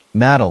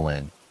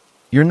 Madeline,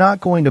 you're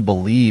not going to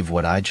believe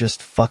what I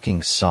just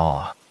fucking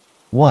saw.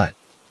 What?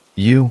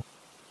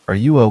 Are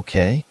you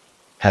okay?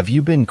 Have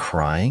you been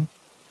crying?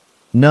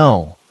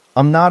 No,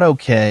 I'm not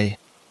okay,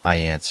 I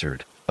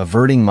answered,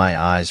 averting my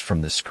eyes from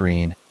the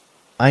screen.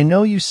 I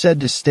know you said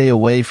to stay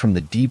away from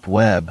the deep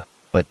web,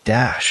 but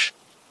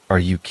are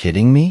you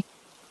kidding me?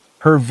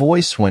 Her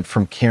voice went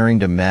from caring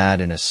to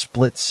mad in a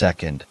split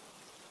second.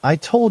 I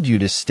told you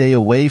to stay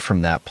away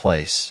from that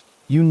place.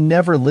 You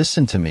never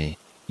listen to me.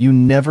 You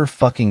never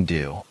fucking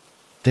do.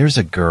 There's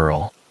a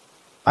girl,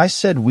 I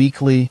said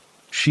weakly.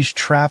 She's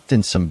trapped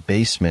in some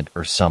basement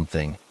or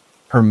something.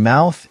 Her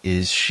mouth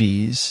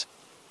is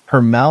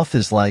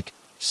like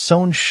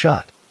sewn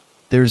shut.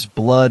 There's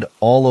blood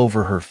all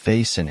over her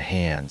face and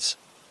hands.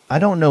 I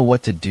don't know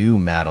what to do,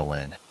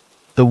 Madeline.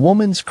 The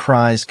woman's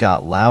cries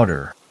got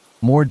louder,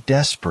 more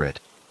desperate,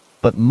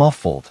 but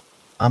muffled.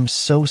 I'm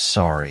so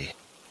sorry.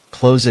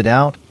 Close it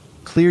out,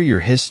 clear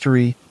your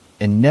history,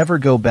 and never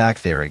go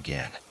back there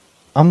again.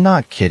 I'm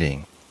not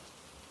kidding.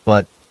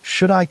 But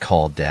should I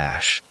call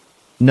Dash?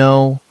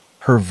 No,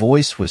 her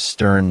voice was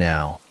stern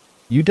now.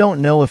 You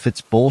don't know if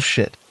it's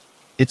bullshit.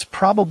 It's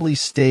probably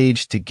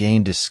staged to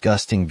gain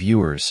disgusting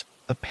viewers,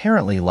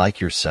 apparently like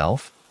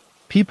yourself.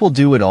 People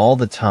do it all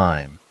the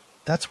time.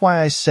 That's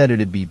why I said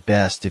it'd be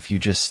best if you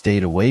just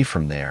stayed away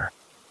from there.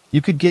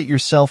 You could get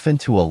yourself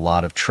into a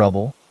lot of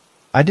trouble.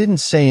 I didn't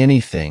say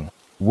anything,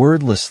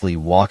 wordlessly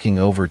walking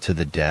over to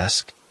the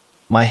desk.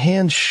 My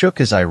hands shook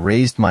as I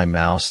raised my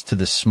mouse to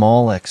the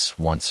small X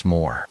once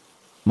more.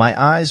 My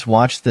eyes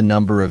watched the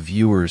number of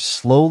viewers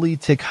slowly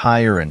tick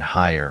higher and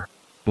higher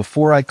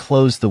before I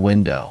closed the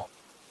window.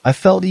 I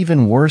felt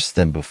even worse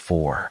than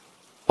before.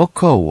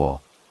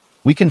 Okowo.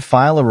 We can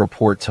file a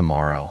report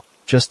tomorrow,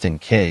 just in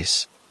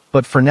case.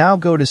 But for now,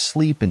 go to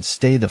sleep and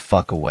stay the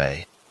fuck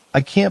away.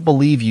 I can't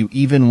believe you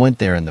even went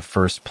there in the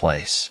first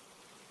place.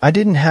 I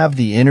didn't have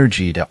the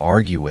energy to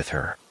argue with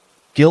her.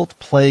 Guilt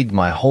plagued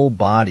my whole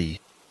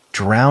body,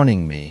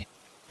 drowning me.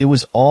 It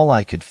was all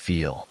I could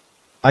feel.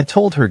 I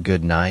told her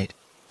good night,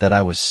 that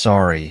I was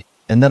sorry,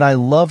 and that I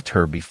loved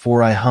her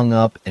before I hung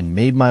up and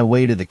made my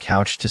way to the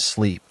couch to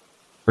sleep.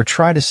 Or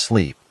try to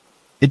sleep.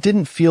 It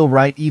didn't feel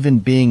right even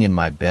being in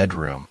my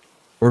bedroom,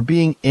 or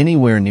being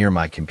anywhere near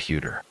my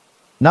computer.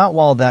 Not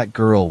while that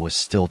girl was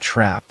still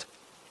trapped,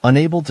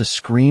 unable to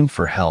scream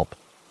for help,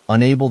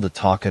 unable to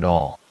talk at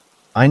all.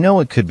 I know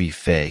it could be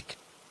fake,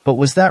 but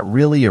was that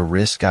really a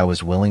risk I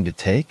was willing to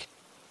take?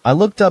 I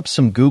looked up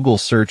some Google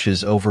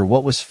searches over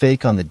what was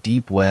fake on the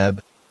deep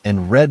web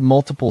and read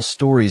multiple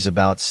stories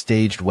about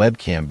staged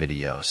webcam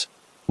videos,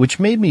 which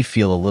made me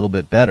feel a little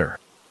bit better.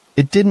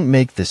 It didn't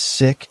make the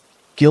sick,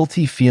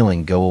 guilty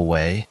feeling go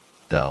away,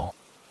 though.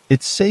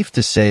 It's safe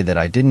to say that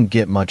I didn't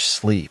get much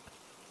sleep.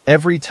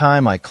 Every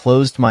time I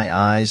closed my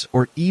eyes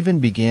or even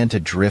began to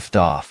drift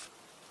off,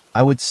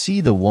 I would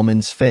see the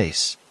woman's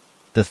face,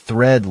 the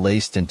thread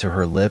laced into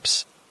her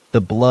lips,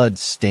 the blood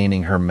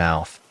staining her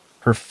mouth,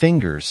 her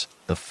fingers,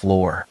 the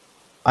floor.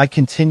 I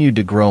continued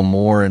to grow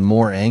more and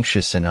more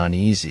anxious and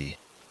uneasy,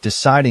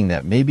 deciding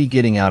that maybe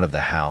getting out of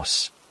the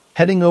house,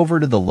 heading over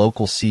to the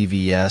local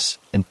CVS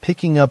and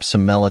picking up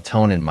some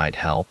melatonin might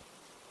help.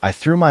 I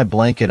threw my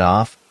blanket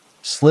off,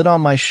 slid on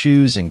my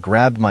shoes and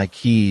grabbed my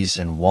keys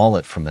and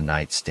wallet from the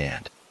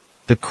nightstand.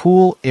 The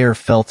cool air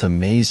felt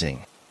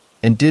amazing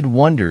and did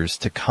wonders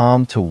to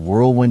calm the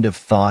whirlwind of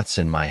thoughts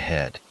in my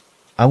head.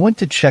 I went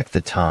to check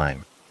the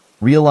time,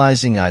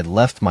 realizing I'd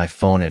left my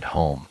phone at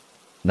home.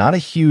 Not a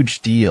huge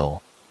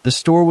deal. The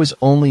store was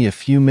only a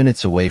few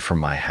minutes away from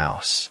my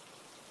house.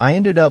 I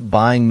ended up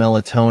buying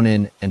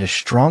melatonin and a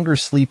stronger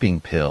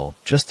sleeping pill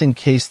just in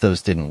case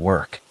those didn't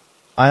work.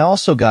 I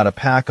also got a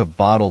pack of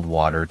bottled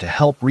water to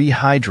help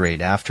rehydrate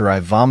after I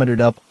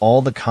vomited up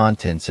all the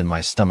contents in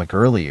my stomach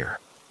earlier.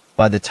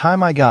 By the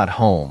time I got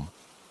home,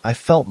 I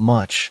felt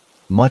much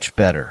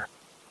better,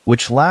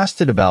 which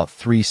lasted about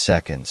 3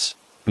 seconds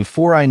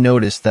before I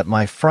noticed that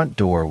my front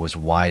door was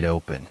wide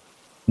open.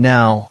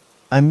 Now,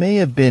 I may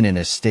have been in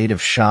a state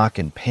of shock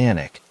and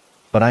panic,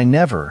 but I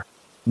never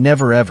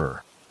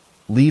ever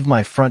leave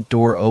my front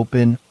door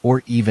open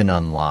or even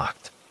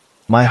unlocked.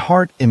 My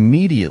heart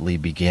immediately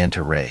began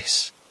to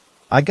race.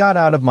 I got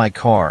out of my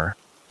car,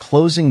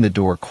 closing the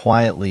door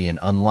quietly and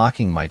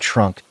unlocking my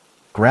trunk,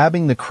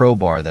 grabbing the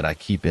crowbar that I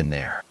keep in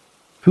there.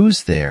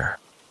 "Who's there?"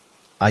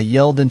 I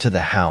yelled into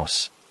the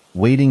house,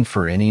 waiting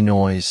for any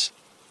noise.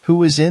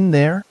 "Who is in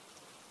there?"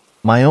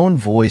 My own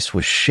voice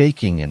was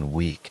shaking and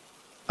weak.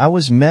 I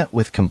was met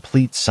with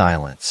complete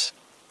silence.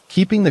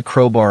 Keeping the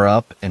crowbar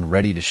up and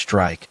ready to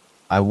strike,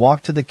 I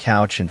walked to the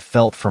couch and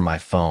felt for my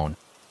phone.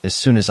 As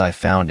soon as I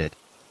found it,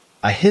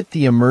 I hit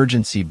the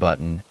emergency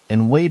button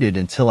and waited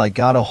until I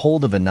got a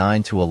hold of a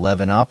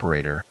 911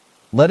 operator,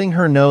 letting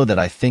her know that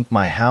I think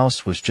my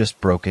house was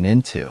just broken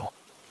into.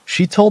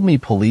 She told me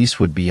police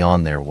would be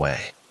on their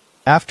way.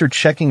 After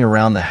checking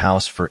around the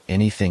house for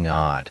anything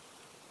odd,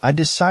 I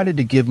decided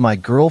to give my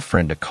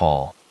girlfriend a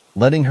call,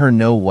 letting her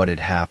know what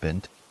had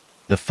happened.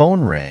 The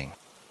phone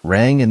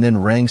rang and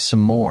then rang some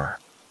more.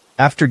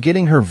 After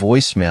getting her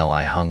voicemail,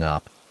 I hung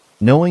up,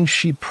 knowing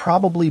she'd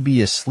probably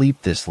be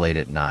asleep this late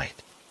at night.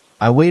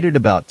 I waited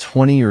about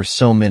 20 or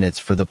so minutes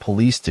for the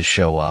police to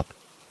show up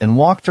and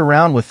walked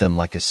around with them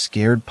like a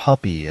scared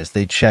puppy as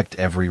they checked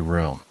every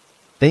room.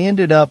 They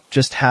ended up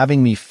just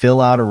having me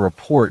fill out a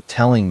report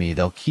telling me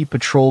they'll keep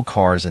patrol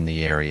cars in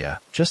the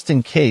area, just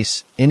in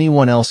case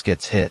anyone else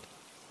gets hit.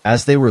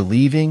 As they were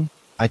leaving,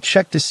 I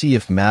checked to see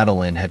if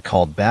Madeline had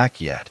called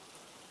back yet,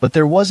 but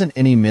there wasn't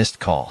any missed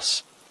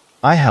calls.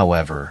 I,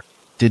 however,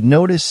 did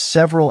notice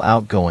several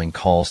outgoing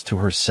calls to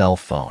her cell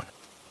phone.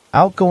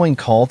 Outgoing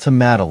call to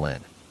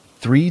Madeline,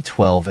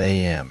 3:12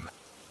 a.m.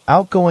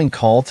 Outgoing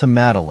call to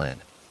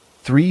Madeline,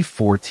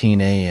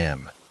 3:14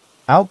 a.m.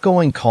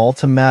 Outgoing call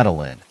to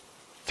Madeline,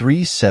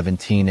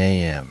 3:17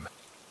 a.m.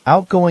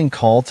 Outgoing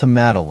call to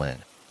Madeline,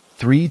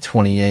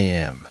 3:20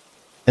 a.m.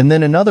 And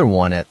then another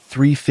one at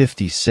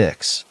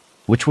 3:56,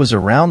 which was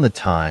around the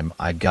time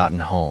I'd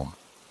gotten home.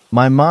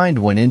 My mind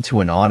went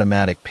into an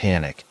automatic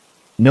panic,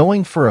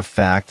 knowing for a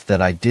fact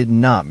that I did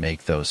not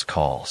make those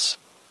calls.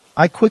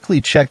 I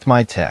quickly checked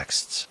my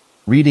texts,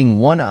 reading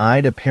one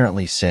I'd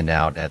apparently sent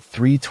out at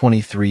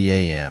 3:23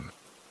 a.m.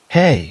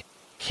 Hey,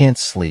 can't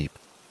sleep.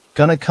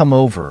 Gonna come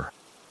over.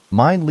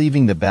 Mind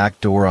leaving the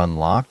back door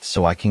unlocked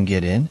so I can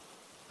get in?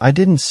 I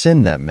didn't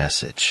send that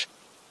message.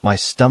 My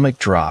stomach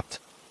dropped.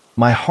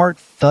 My heart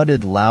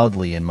thudded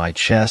loudly in my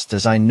chest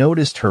as I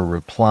noticed her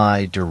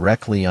reply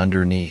directly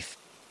underneath.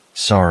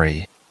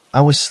 Sorry, I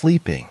was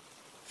sleeping.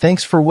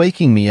 Thanks for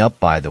waking me up,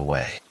 by the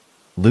way.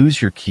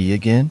 Lose your key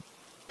again?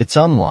 It's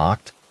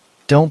unlocked.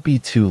 Don't be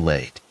too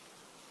late.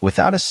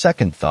 Without a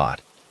second thought,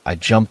 I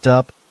jumped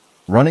up,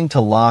 running to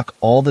lock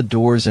all the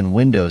doors and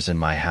windows in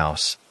my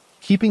house,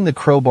 keeping the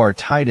crowbar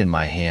tight in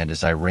my hand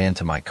as I ran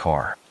to my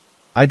car.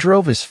 I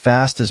drove as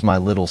fast as my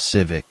little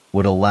Civic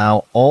would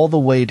allow all the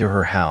way to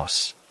her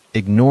house,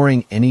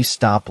 ignoring any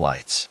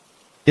stoplights.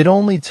 It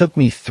only took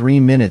me 3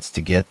 minutes to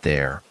get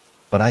there,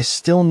 but I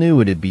still knew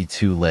it'd be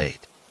too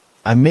late.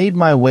 I made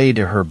my way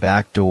to her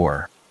back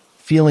door,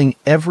 feeling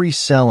every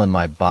cell in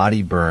my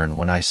body burn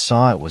when I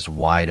saw it was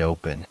wide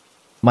open.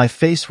 My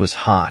face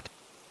was hot.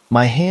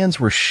 My hands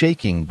were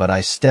shaking, but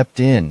I stepped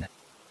in,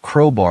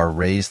 crowbar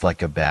raised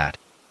like a bat,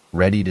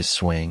 ready to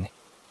swing.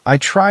 I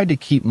tried to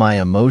keep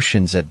my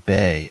emotions at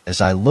bay as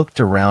I looked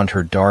around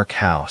her dark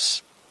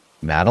house.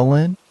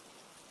 Madeline?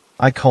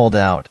 I called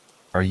out,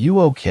 Are you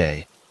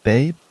okay,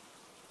 babe?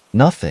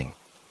 Nothing.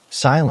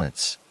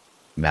 Silence.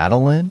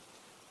 Madeline?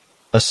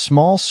 A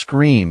small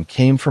scream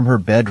came from her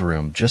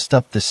bedroom just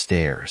up the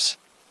stairs.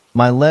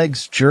 My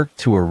legs jerked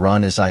to a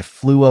run as I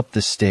flew up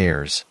the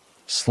stairs,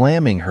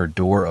 slamming her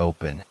door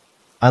open.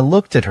 I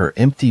looked at her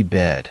empty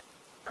bed,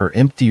 her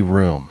empty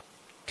room.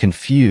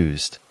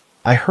 Confused,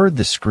 I heard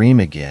the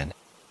scream again.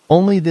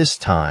 Only this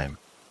time,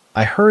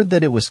 I heard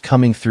that it was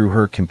coming through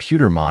her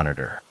computer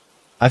monitor.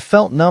 I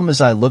felt numb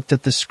as I looked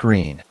at the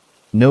screen,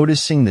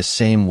 noticing the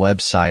same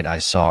website I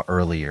saw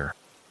earlier.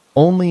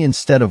 Only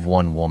instead of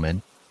one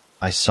woman,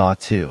 I saw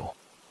two.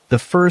 The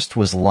first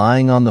was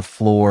lying on the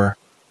floor,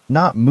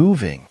 not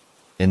moving,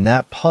 in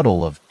that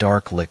puddle of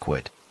dark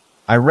liquid.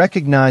 I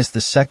recognized the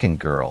second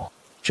girl,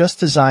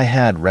 just as I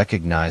had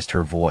recognized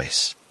her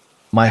voice.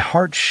 My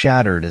heart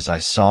shattered as I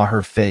saw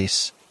her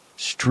face,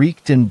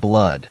 streaked in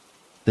blood.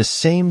 The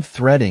same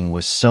threading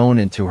was sewn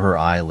into her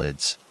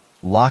eyelids,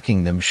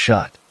 locking them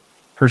shut.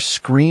 Her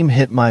scream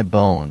hit my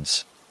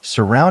bones,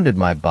 surrounded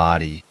my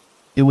body.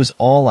 It was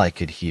all I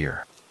could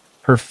hear.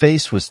 Her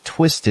face was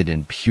twisted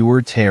in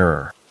pure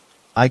terror.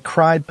 I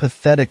cried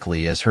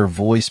pathetically as her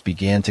voice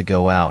began to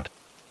go out,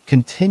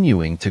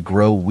 continuing to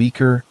grow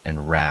weaker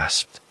and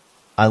rasped.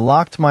 I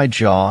locked my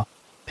jaw,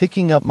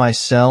 picking up my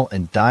cell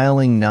and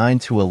dialing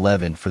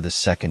 911 for the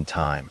second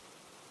time.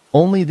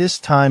 Only this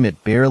time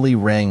it barely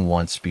rang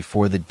once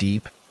before the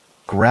deep,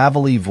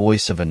 gravelly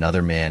voice of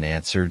another man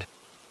answered,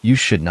 You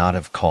should not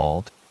have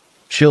called.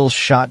 Chills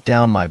shot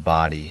down my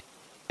body,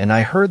 and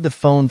I heard the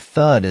phone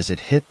thud as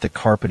it hit the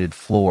carpeted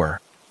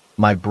floor.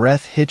 My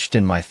breath hitched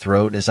in my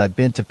throat as I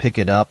bent to pick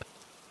it up,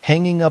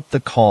 hanging up the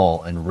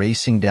call and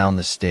racing down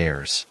the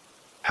stairs.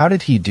 How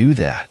did he do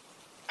that?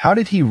 How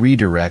did he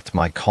redirect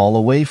my call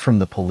away from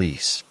the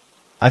police?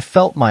 I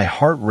felt my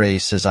heart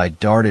race as I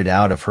darted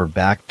out of her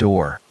back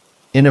door,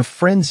 in a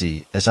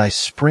frenzy as I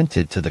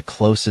sprinted to the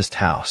closest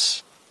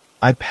house.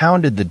 I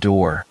pounded the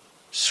door,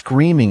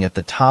 screaming at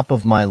the top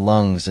of my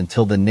lungs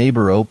until the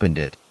neighbor opened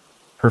it,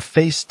 her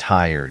face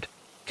tired,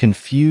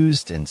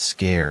 confused, and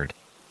scared.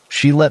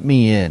 She let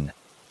me in,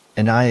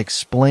 and I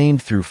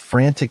explained through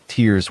frantic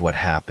tears what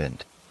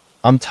happened.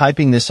 I'm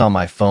typing this on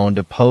my phone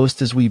to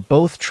post as we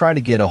both try to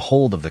get a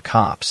hold of the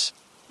cops,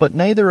 but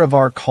neither of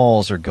our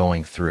calls are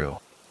going through,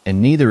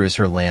 and neither is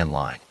her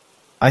landline.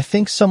 I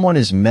think someone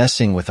is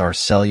messing with our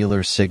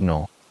cellular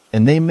signal,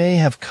 and they may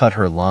have cut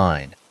her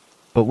line,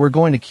 but we're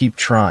going to keep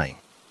trying.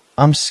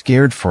 I'm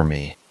scared for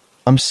me.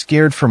 I'm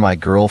scared for my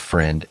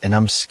girlfriend, and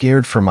I'm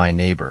scared for my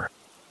neighbor.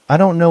 I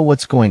don't know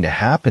what's going to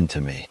happen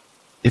to me.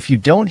 If you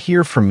don't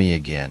hear from me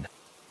again,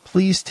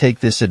 please take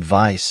this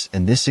advice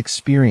and this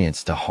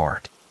experience to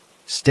heart.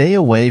 Stay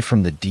away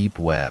from the deep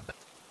web.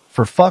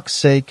 For fuck's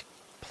sake,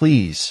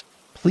 please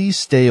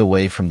stay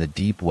away from the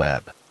deep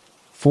web.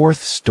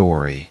 Fourth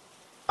story.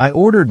 I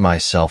ordered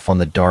myself on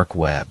the dark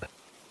web.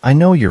 I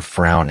know you're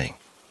frowning.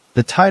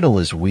 The title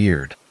is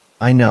weird,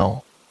 I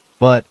know,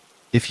 but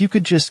if you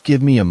could just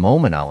give me a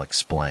moment, I'll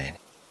explain.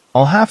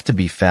 I'll have to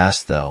be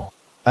fast, though.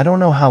 I don't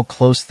know how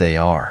close they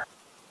are.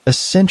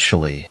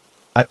 Essentially,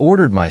 I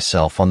ordered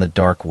myself on the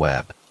dark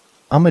web.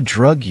 I'm a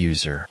drug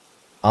user.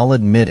 I'll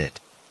admit it.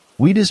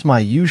 Weed is my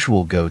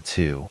usual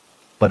go-to,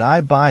 but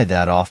I buy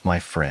that off my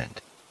friend.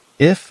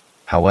 If,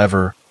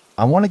 however,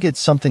 I want to get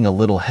something a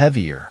little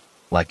heavier,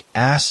 like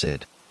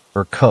acid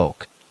or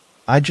coke,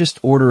 I just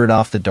order it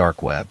off the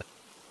dark web.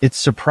 It's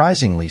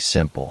surprisingly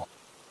simple.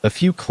 A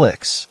few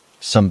clicks,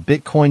 some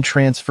Bitcoin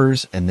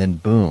transfers, and then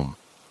boom,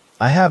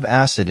 I have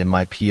acid in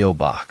my P.O.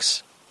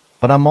 box.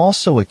 But I'm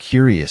also a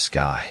curious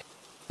guy.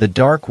 The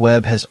dark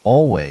web has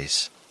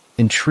always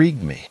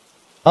intrigued me.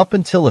 Up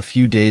until a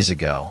few days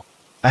ago,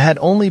 I had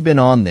only been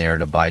on there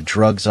to buy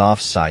drugs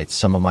off sites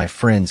some of my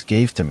friends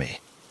gave to me.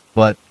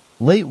 But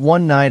Late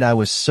one night I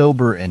was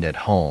sober and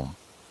at home,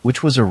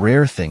 which was a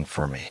rare thing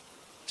for me.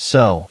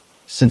 So,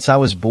 since I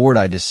was bored,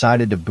 I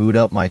decided to boot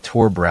up my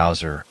Tor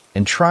browser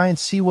and try and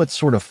see what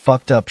sort of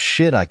fucked up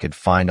shit I could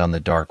find on the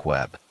dark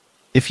web.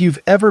 If you've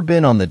ever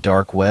been on the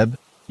dark web,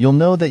 you'll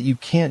know that you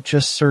can't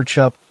just search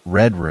up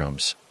Red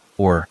Rooms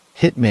or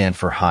Hitman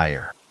for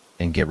Hire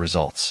and get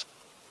results.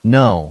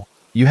 No,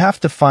 you have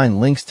to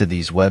find links to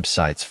these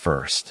websites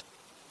first.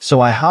 So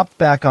I hopped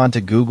back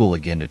onto Google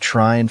again to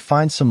try and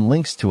find some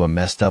links to a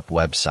messed up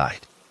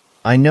website.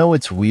 I know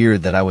it's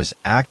weird that I was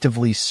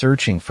actively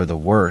searching for the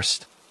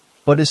worst,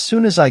 but as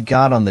soon as I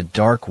got on the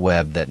dark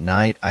web that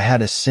night, I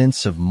had a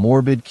sense of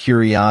morbid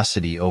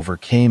curiosity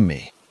overcame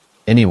me.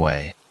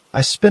 Anyway,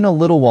 I spent a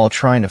little while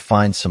trying to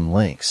find some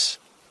links.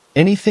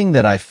 Anything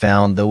that I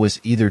found, though,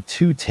 was either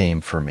too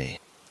tame for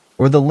me,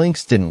 or the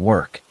links didn't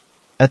work.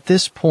 At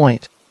this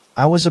point,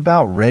 I was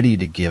about ready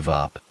to give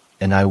up,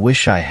 and I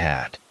wish I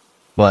had.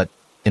 But,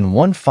 in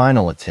one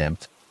final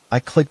attempt, I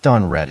clicked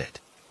on Reddit.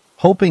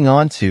 Hoping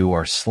onto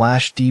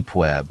r/deep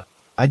web,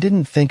 I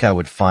didn't think I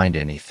would find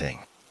anything.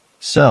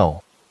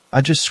 So,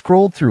 I just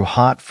scrolled through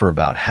Hot for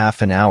about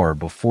half an hour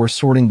before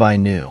sorting by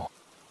new.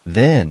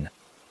 Then,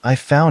 I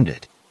found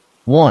it.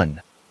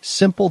 One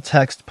simple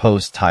text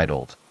post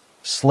titled,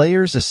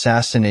 Slayer's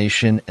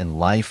Assassination and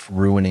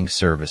Life-Ruining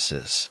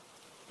Services.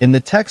 In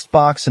the text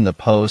box in the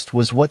post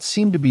was what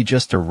seemed to be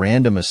just a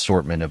random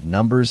assortment of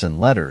numbers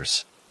and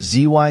letters,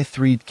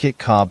 ZY3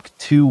 Kitcob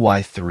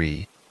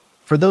 2Y3,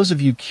 for those of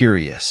you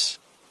curious.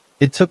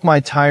 It took my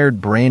tired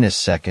brain a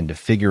second to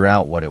figure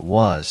out what it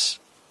was,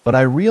 but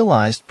I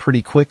realized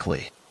pretty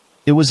quickly.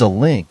 It was a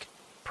link,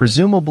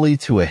 presumably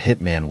to a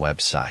Hitman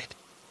website.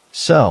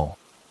 So,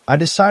 I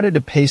decided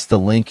to paste the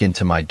link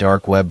into my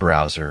dark web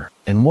browser,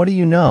 and what do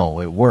you know,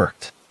 it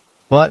worked.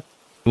 But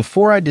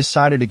before I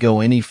decided to go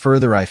any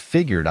further, I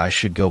figured I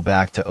should go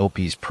back to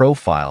OP's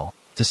profile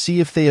to see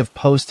if they have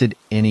posted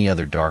any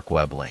other dark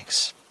web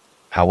links.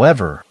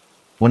 However,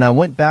 when I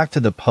went back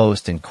to the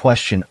post in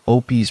question,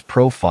 OP's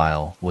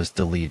profile was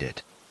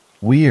deleted.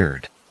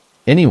 Weird.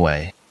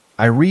 Anyway,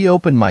 I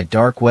reopened my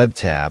dark web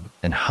tab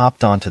and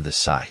hopped onto the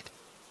site.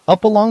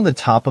 Up along the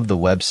top of the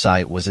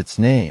website was its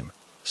name,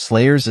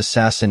 Slayer's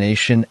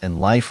Assassination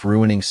and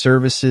Life-Ruining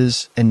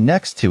Services, and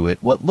next to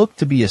it what looked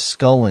to be a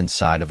skull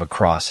inside of a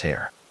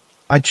crosshair.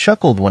 I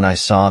chuckled when I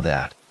saw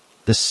that.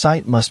 The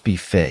site must be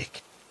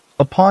fake.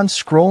 Upon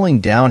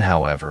scrolling down,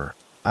 however,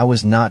 I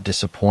was not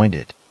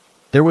disappointed.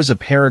 There was a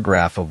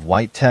paragraph of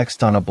white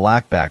text on a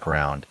black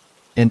background,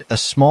 and a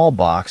small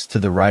box to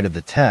the right of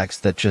the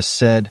text that just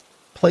said,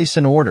 Place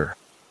an order.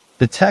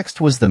 The text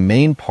was the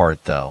main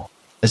part, though,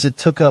 as it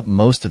took up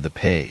most of the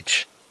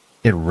page.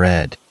 It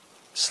read,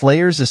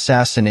 Slayer's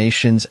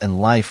Assassinations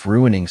and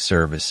Life-Ruining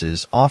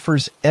Services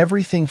offers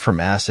everything from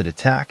acid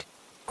attack,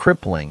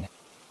 crippling,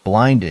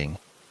 blinding,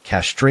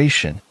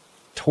 castration,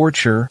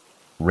 torture,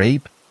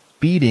 rape,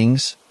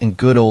 beatings, and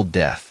good old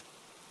death.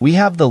 We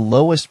have the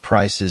lowest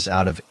prices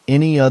out of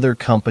any other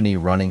company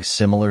running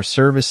similar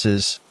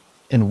services,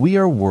 and we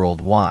are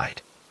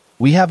worldwide.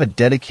 We have a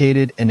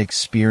dedicated and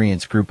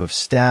experienced group of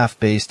staff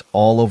based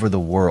all over the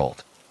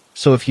world.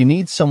 So if you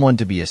need someone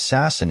to be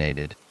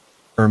assassinated,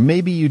 or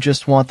maybe you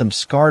just want them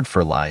scarred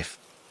for life,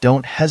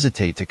 don't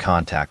hesitate to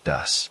contact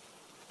us.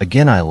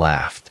 Again, I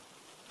laughed.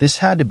 This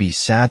had to be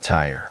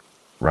satire,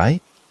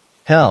 right?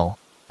 Hell,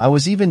 I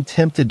was even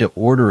tempted to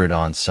order it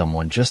on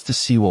someone just to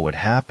see what would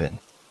happen.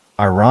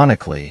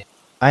 Ironically,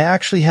 I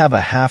actually have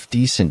a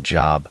half-decent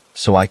job,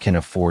 so I can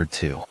afford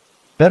to.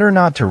 Better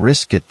not to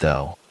risk it,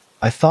 though,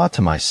 I thought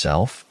to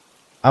myself.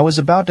 I was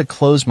about to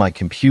close my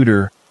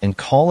computer and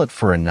call it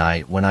for a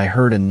night when I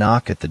heard a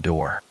knock at the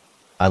door.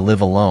 I live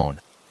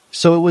alone,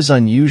 so it was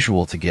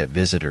unusual to get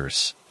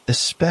visitors,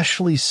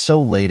 especially so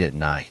late at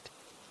night.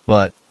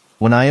 But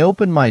when I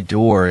opened my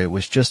door, it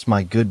was just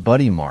my good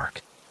buddy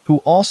Mark, who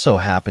also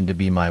happened to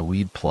be my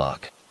weed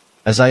plug.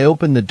 As I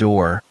opened the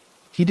door,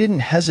 he didn't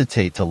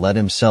hesitate to let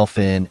himself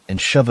in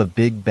and shove a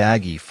big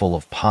baggie full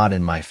of pot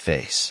in my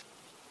face.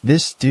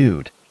 This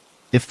dude,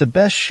 if the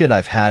best shit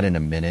I've had in a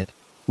minute,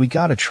 we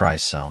gotta try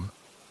some.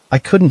 I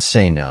couldn't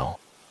say no.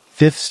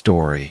 Fifth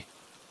story.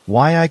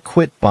 Why I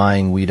quit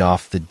buying weed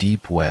off the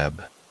deep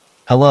web.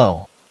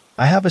 Hello,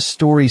 I have a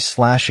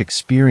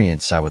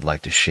story/experience I would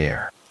like to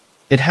share.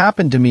 It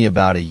happened to me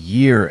about 1.5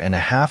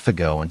 years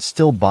ago and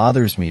still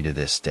bothers me to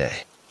this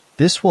day.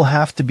 This will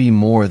have to be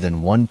more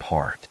than one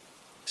part.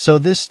 So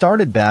this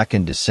started back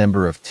in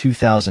December of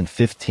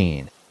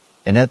 2015,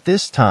 and at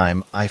this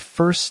time I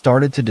first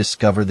started to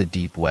discover the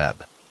deep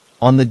web.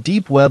 On the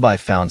deep web I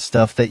found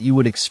stuff that you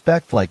would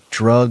expect, like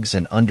drugs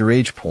and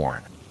underage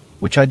porn,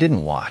 which I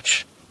didn't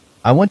watch.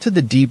 I went to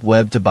the deep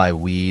web to buy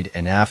weed,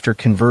 and after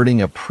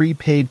converting a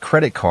prepaid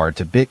credit card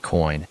to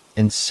Bitcoin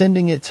and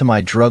sending it to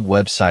my drug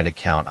website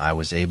account, I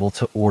was able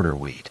to order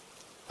weed.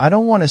 I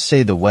don't want to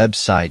say the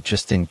website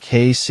just in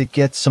case it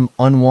gets some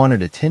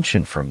unwanted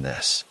attention from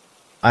this.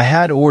 I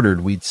had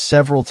ordered weed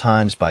several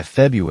times by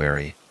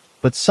February,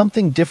 but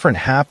something different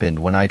happened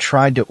when I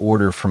tried to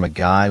order from a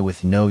guy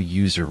with no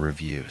user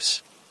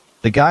reviews.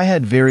 The guy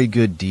had very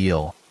good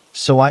deal,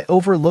 so I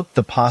overlooked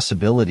the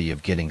possibility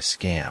of getting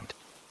scammed.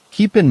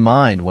 Keep in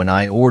mind, when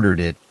I ordered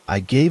it, I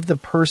gave the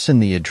person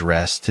the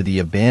address to the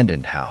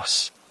abandoned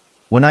house.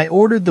 When I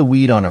ordered the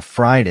weed on a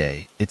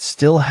Friday, it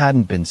still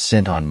hadn't been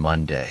sent on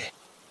Monday.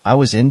 I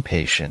was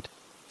impatient,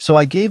 so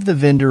I gave the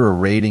vendor a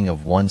rating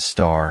of 1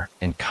 star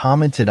and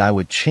commented I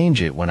would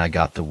change it when I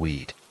got the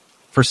weed.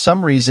 For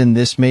some reason,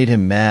 this made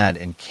him mad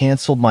and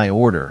canceled my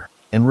order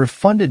and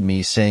refunded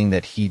me, saying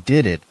that he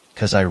did it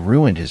because I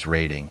ruined his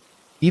rating,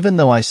 even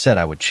though I said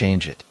I would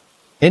change it.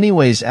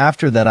 Anyways,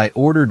 after that I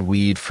ordered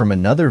weed from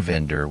another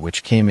vendor,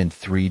 which came in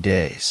 3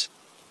 days.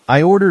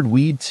 I ordered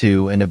weed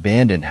to an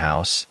abandoned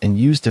house and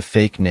used a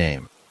fake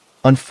name.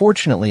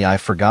 Unfortunately, I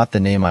forgot the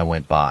name I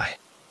went by.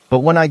 But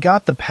when I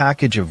got the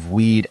package of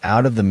weed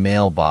out of the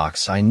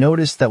mailbox, I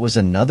noticed that was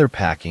another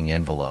packing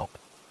envelope.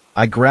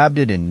 I grabbed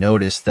it and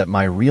noticed that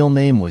my real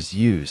name was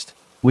used,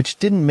 which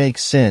didn't make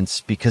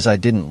sense because I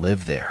didn't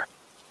live there.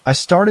 I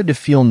started to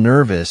feel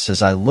nervous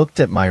as I looked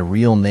at my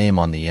real name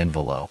on the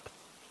envelope.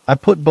 I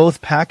put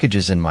both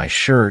packages in my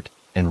shirt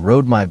and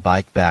rode my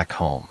bike back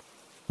home.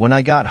 When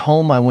I got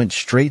home, I went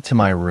straight to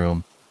my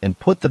room and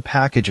put the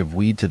package of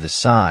weed to the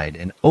side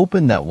and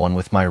opened that one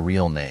with my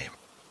real name.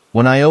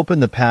 When I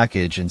opened the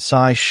package and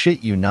saw, I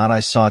shit you not, I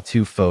saw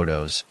 2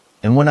 photos,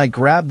 and when I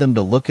grabbed them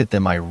to look at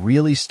them, I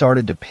really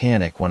started to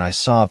panic when I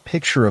saw a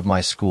picture of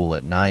my school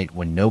at night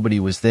when nobody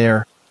was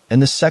there,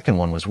 and the second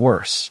one was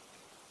worse.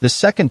 The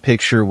second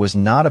picture was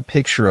not a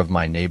picture of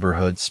my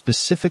neighborhood,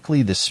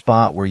 specifically the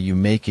spot where you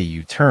make a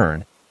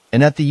U-turn,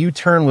 and at the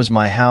U-turn was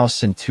my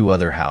house and 2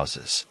 other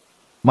houses.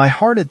 My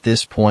heart at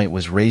this point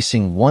was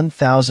racing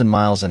 1,000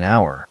 miles an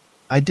hour.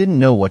 I didn't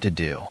know what to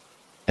do.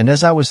 And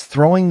as I was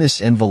throwing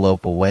this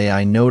envelope away,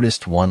 I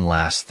noticed one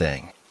last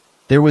thing.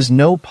 There was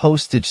no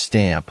postage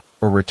stamp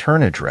or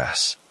return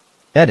address.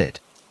 Edit.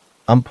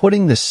 I'm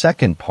putting the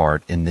second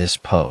part in this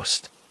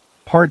post.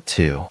 Part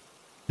 2.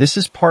 This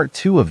is part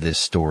 2 of this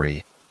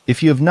story.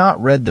 If you have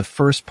not read the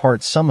first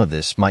part, some of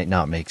this might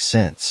not make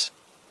sense.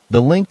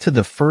 The link to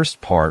the first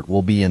part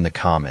will be in the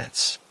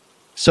comments.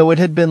 So it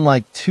had been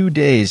like 2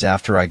 days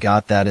after I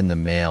got that in the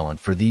mail, and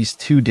for these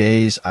 2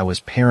 days I was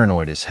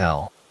paranoid as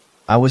hell.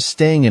 I was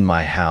staying in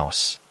my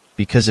house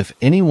because if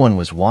anyone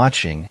was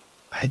watching,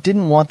 I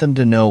didn't want them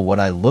to know what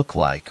I look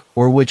like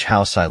or which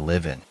house I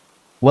live in.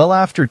 Well,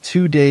 after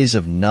 2 days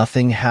of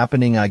nothing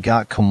happening, I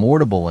got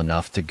comfortable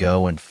enough to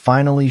go and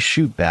finally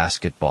shoot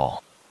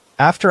basketball.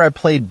 After I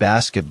played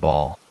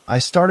basketball, I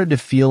started to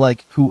feel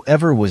like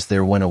whoever was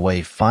there went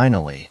away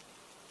finally,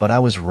 but I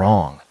was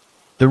wrong.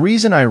 The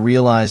reason I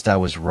realized I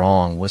was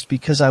wrong was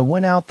because I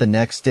went out the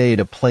next day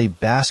to play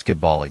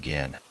basketball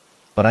again,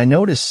 but I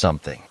noticed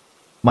something.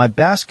 My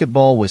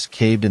basketball was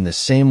caved in the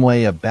same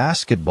way a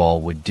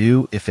basketball would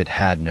do if it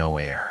had no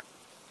air.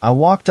 I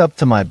walked up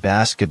to my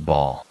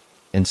basketball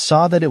and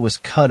saw that it was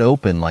cut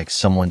open like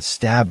someone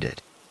stabbed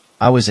it.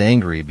 I was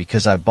angry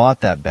because I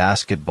bought that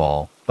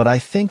basketball, but I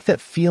think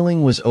that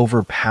feeling was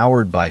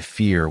overpowered by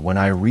fear when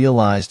I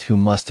realized who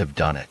must have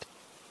done it.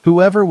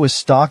 Whoever was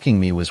stalking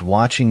me was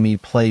watching me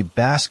play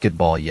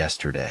basketball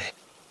yesterday.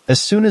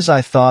 As soon as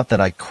I thought that,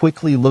 I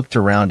quickly looked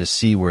around to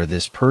see where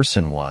this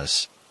person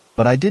was,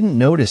 but I didn't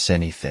notice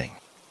anything.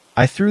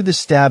 I threw the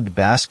stabbed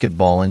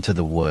basketball into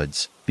the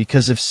woods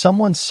because if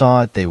someone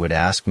saw it, they would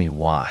ask me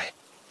why.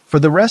 For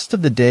the rest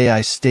of the day,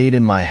 I stayed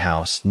in my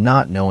house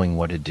not knowing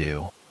what to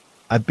do.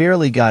 I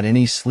barely got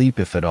any sleep,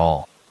 if at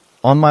all.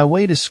 On my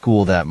way to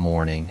school that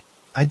morning,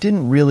 I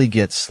didn't really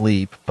get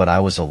sleep, but I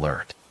was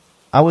alert.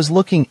 I was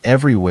looking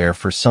everywhere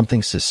for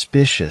something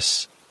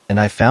suspicious, and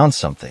I found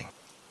something.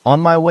 On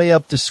my way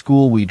up to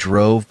school, we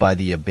drove by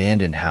the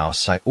abandoned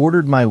house I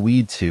ordered my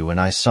weed to, and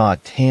I saw a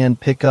tan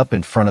pickup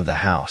in front of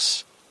the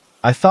house.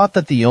 I thought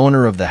that the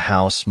owner of the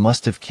house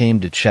must have came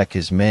to check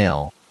his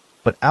mail,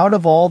 but out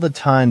of all the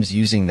times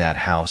using that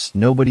house,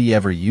 nobody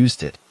ever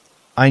used it.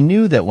 I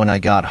knew that when I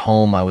got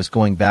home, I was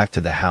going back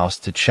to the house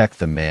to check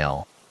the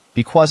mail,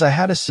 because I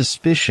had a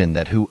suspicion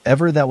that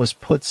whoever that was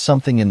put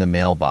something in the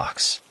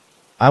mailbox.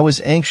 I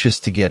was anxious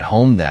to get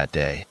home that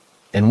day,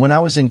 and when I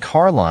was in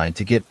car line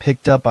to get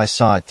picked up, I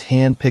saw a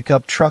tan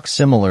pickup truck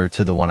similar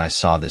to the one I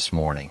saw this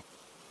morning.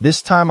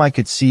 This time I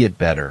could see it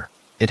better.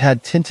 It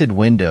had tinted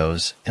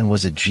windows and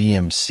was a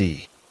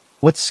GMC.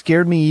 What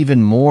scared me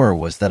even more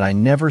was that I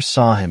never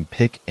saw him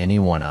pick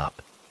anyone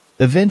up.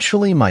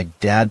 Eventually, my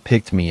dad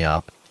picked me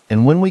up,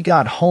 and when we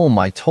got home,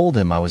 I told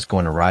him I was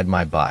going to ride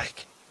my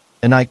bike.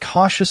 And I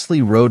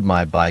cautiously rode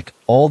my bike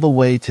all the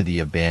way to the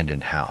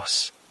abandoned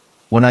house.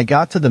 When I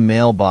got to the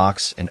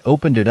mailbox and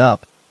opened it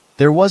up,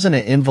 there wasn't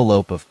an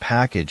envelope of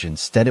package.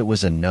 Instead, it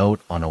was a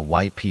note on a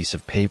white piece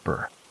of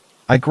paper.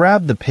 I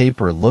grabbed the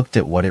paper, looked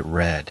at what it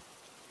read.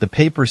 The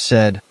paper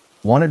said,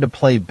 "Wanted to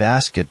play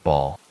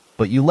basketball,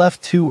 but you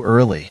left too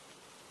early."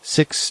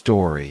 6th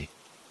story.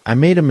 I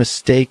made a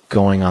mistake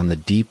going on the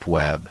deep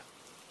web.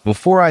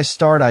 Before I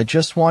start, I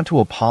just want to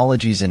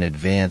apologize in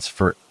advance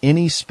for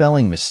any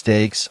spelling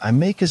mistakes I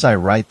make as I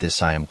write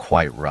this. I am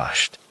quite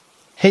rushed.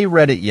 Hey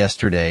Reddit,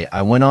 yesterday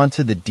I went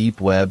onto the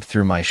deep web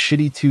through my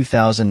shitty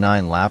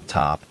 2009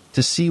 laptop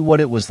to see what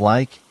it was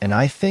like, and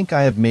I think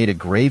I have made a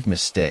grave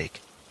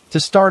mistake. To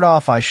start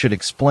off, I should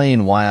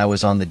explain why I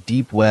was on the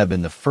deep web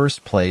in the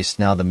first place.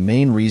 Now, the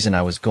main reason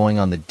I was going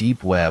on the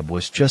deep web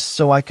was just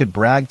so I could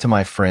brag to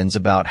my friends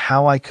about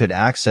how I could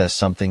access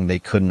something they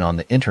couldn't on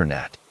the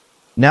internet.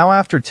 Now,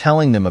 after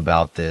telling them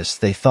about this,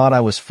 they thought I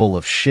was full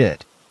of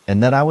shit,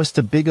 and that I was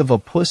too big of a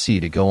pussy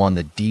to go on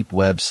the deep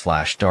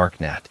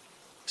web/darknet.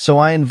 So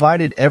I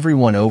invited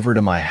everyone over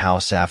to my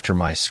house after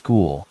my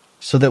school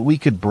so that we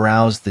could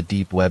browse the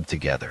deep web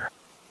together.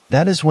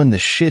 That is when the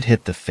shit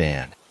hit the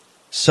fan.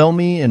 So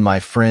me and my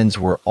friends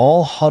were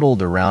all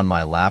huddled around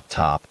my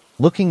laptop,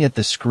 looking at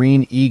the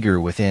screen, eager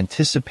with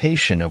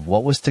anticipation of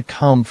what was to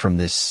come from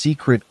this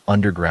secret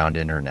underground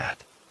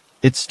internet.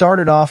 It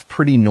started off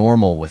pretty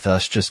normal with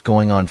us just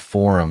going on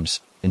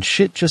forums and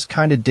shit, just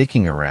kinda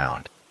dicking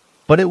around.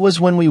 But it was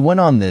when we went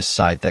on this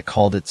site that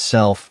called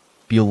itself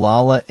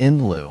Bulala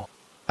Inlu.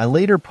 I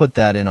later put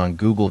that in on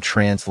Google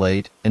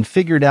Translate and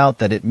figured out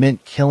that it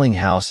meant killing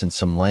house in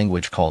some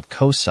language called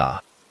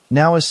Kosa.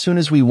 Now, as soon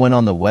as we went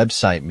on the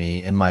website,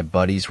 me and my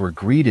buddies were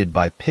greeted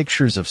by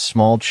pictures of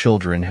small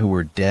children who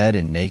were dead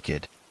and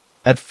naked.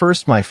 At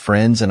first, my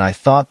friends and I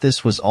thought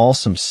this was all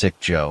some sick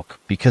joke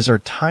because our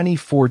tiny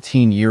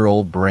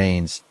 14-year-old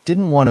brains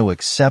didn't want to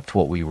accept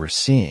what we were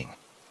seeing.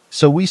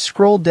 So we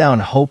scrolled down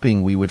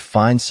hoping we would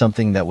find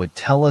something that would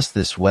tell us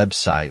this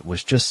website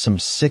was just some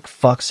sick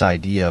fuck's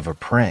idea of a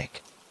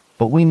prank.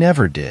 But we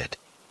never did.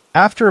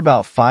 After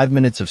about 5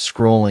 minutes of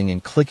scrolling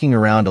and clicking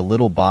around, a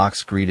little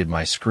box greeted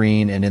my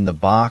screen, and in the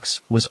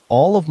box was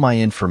all of my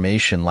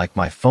information, like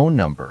my phone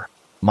number,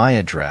 my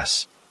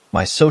address,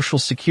 my social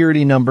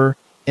security number,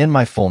 and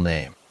my full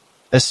name.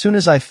 As soon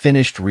as I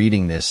finished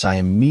reading this, I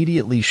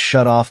immediately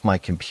shut off my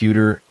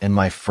computer, and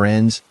my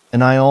friends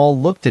and I all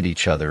looked at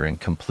each other in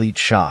complete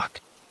shock.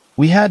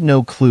 We had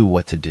no clue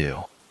what to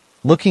do.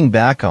 Looking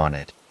back on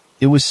it,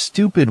 it was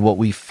stupid what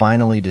we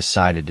finally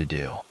decided to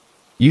do.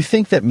 You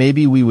think that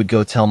maybe we would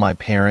go tell my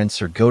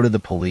parents or go to the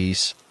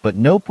police, but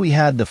nope, we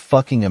had the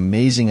fucking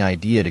amazing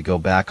idea to go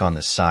back on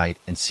the site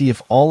and see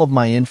if all of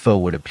my info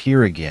would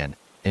appear again,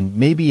 and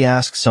maybe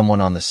ask someone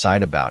on the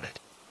site about it.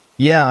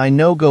 Yeah, I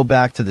know, go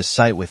back to the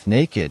site with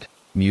naked,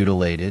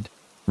 mutilated,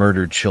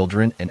 murdered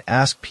children and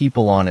ask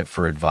people on it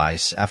for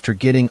advice after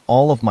getting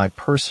all of my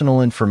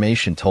personal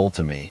information told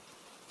to me.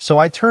 So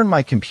I turned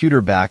my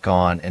computer back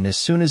on, and as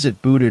soon as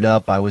it booted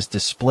up, I was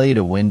displayed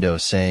a window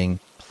saying,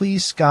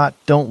 "Please, Scott,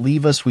 don't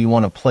leave us. We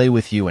want to play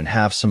with you and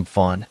have some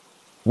fun."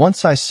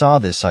 Once I saw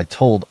this, I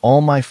told all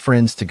my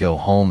friends to go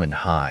home and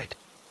hide.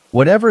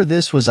 Whatever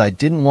this was, I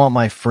didn't want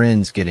my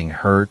friends getting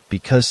hurt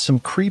because some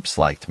creeps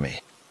liked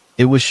me.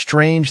 It was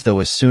strange though,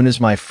 as soon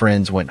as my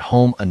friends went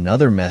home,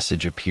 another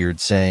message appeared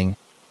saying,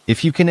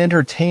 "If you can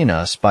entertain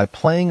us by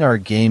playing our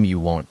game, you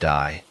won't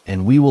die,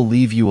 and we will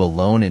leave you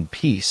alone in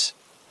peace.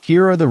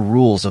 Here are the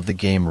rules of the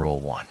game. Rule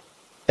 1.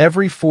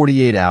 Every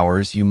 48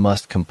 hours you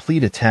must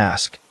complete a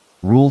task.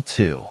 Rule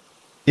 2.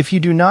 If you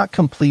do not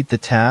complete the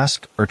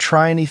task or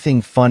try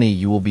anything funny,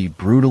 you will be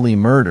brutally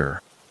murdered.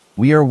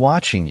 We are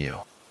watching you."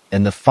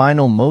 And the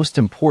final most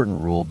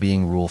important rule,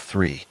 being Rule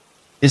 3,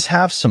 is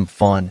have some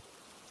fun.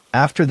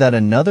 After that,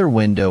 another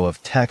window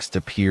of text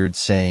appeared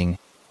saying,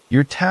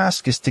 "Your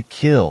task is to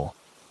kill,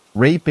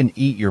 rape, and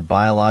eat your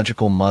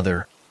biological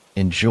mother.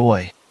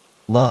 Enjoy.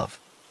 Love."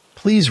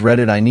 Please,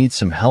 Reddit, I need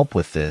some help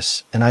with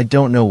this, and I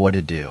don't know what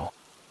to do.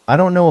 I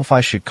don't know if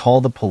I should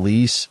call the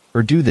police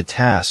or do the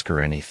task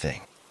or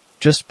anything.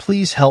 Just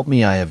please help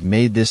me. I have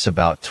made this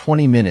about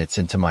 20 minutes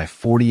into my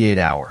 48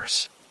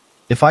 hours.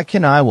 If I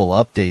can, I will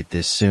update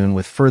this soon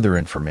with further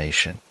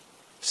information.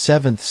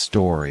 7th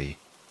story.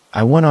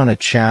 I went on a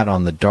chat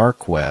on the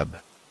dark web.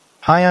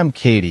 Hi, I'm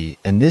Katie,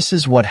 and this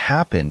is what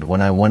happened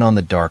when I went on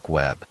the dark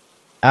web.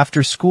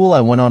 After school,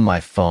 I went on my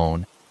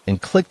phone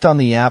and clicked on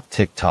the app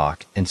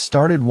TikTok and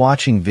started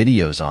watching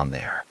videos on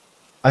there.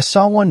 I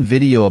saw one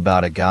video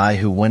about a guy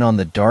who went on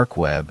the dark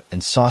web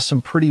and saw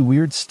some pretty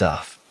weird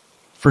stuff.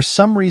 For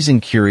some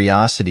reason,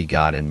 curiosity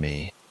got in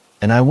me,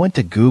 and I went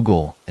to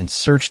Google and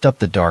searched up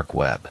the dark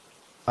web.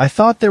 I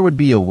thought there would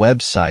be a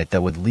website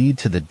that would lead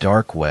to the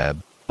dark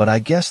web, but I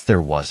guess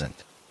there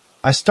wasn't.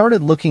 I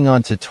started looking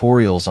on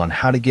tutorials on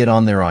how to get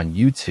on there on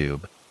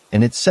YouTube,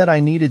 and it said I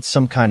needed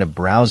some kind of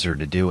browser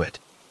to do it.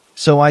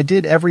 So I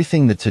did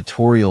everything the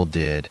tutorial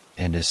did,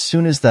 and as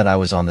soon as that, I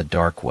was on the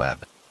dark web.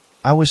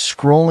 I was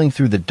scrolling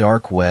through the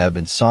dark web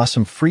and saw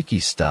some freaky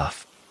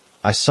stuff.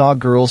 I saw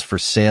girls for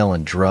sale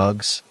and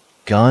drugs,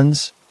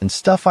 guns, and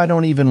stuff I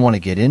don't even want to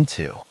get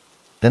into.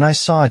 Then I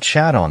saw a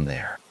chat on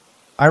there.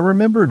 I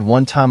remembered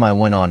one time I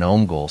went on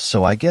Omegle,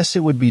 so I guess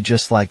it would be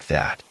just like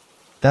that.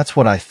 That's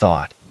what I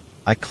thought.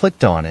 I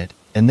clicked on it,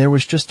 and there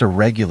was just a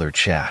regular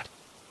chat.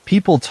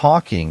 People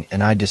talking,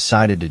 and I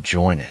decided to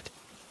join it.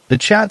 The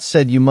chat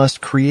said you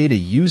must create a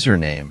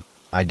username.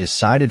 I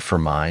decided for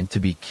mine to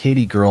be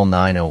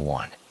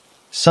KatieGirl901.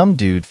 Some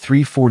dude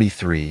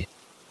 343.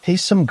 Hey,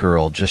 some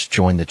girl just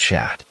joined the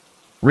chat.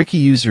 Ricky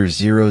user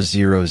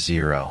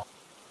 000.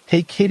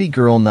 Hey,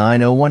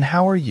 KatieGirl901,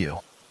 how are you?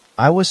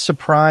 I was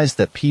surprised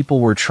that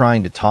people were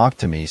trying to talk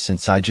to me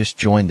since I just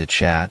joined the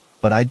chat,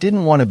 but I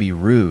didn't want to be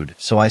rude,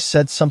 so I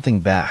said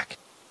something back.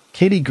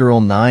 Katie Girl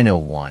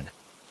 901.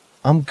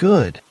 I'm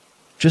good.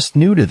 Just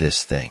new to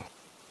this thing.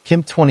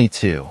 Kim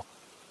 22.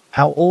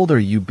 How old are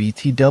you,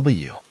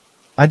 BTW?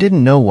 I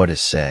didn't know what to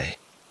say.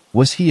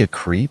 Was he a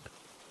creep?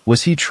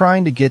 Was he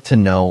trying to get to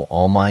know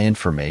all my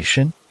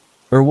information?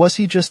 Or was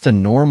he just a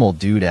normal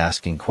dude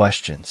asking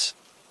questions?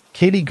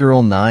 Katie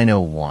Girl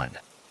 901.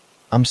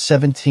 I'm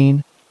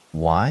 17.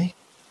 Why?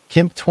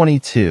 Kim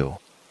 22.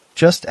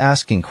 Just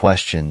asking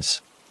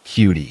questions.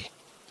 Cutie.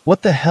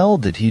 What the hell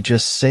did he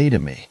just say to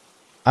me?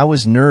 I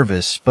was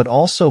nervous but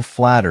also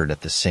flattered at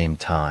the same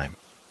time.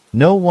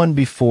 No one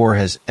before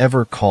has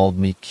ever called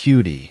me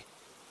cutie.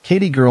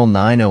 Katie Girl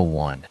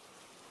 901.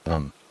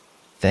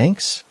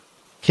 Thanks?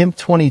 Kim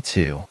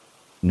 22.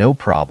 No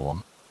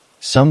problem.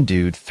 Some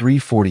dude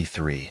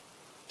 343.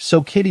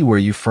 So Katie, where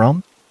you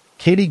from?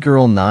 Katie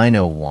Girl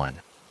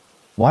 901.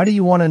 Why do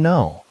you want to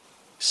know?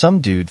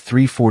 Some dude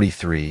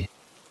 343.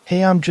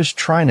 Hey, I'm just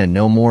trying to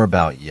know more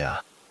about ya.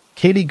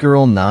 Katie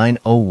Girl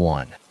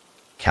 901.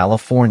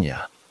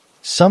 California.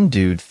 Some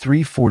dude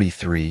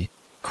 343.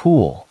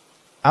 Cool.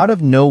 Out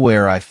of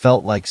nowhere I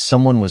felt like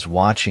someone was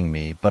watching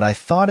me, but I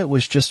thought it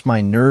was just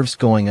my nerves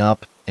going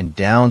up and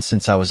down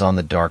since I was on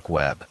the dark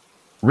web.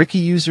 Ricky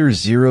User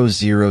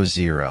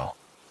 000.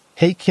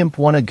 Hey Kimp,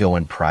 wanna go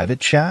in private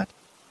chat?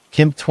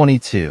 Kimp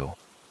 22.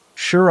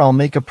 Sure, I'll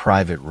make a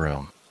private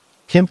room.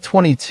 Kimp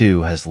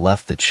 22 has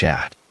left the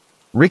chat.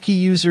 Ricky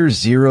User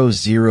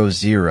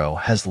 000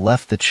 has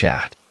left the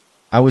chat.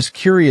 I was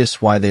curious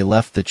why they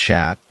left the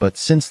chat, but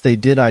since they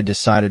did, I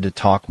decided to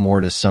talk more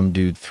to some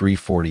dude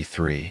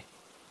 343.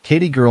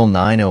 Katie Girl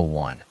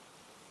 901.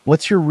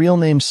 What's your real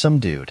name, some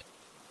dude?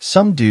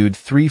 Some dude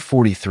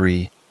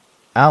 343.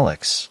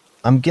 Alex.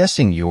 I'm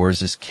guessing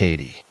yours is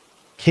Katie.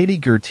 Katie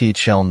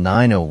Gerthl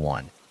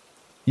 901.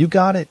 You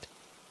got it.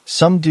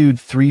 Some dude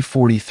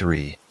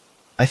 343.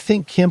 I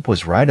think Kimp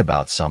was right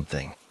about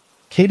something.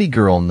 Katie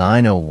Girl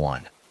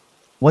 901.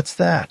 What's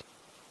that?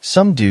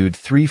 Some dude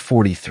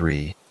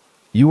 343.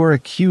 You are a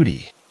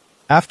cutie.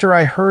 After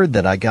I heard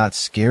that, I got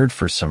scared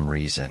for some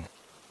reason.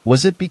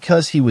 Was it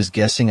because he was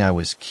guessing I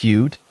was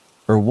cute?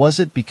 Or was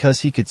it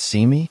because he could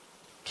see me?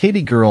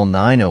 Katie Girl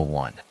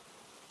 901.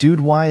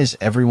 Dude, why is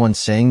everyone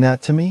saying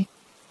that to me?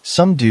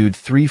 Some dude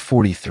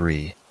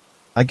 343.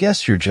 I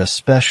guess you're just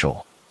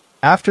special.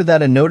 After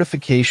that, a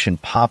notification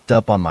popped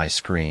up on my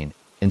screen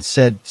and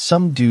said,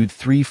 some dude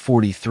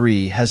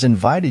 343 has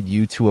invited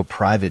you to a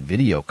private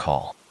video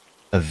call.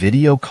 A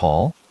video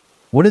call?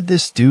 What did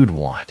this dude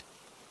want?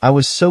 I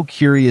was so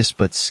curious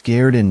but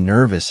scared and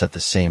nervous at the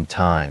same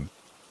time.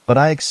 But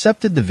I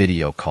accepted the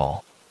video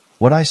call.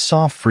 What I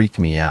saw freaked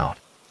me out.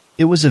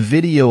 It was a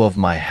video of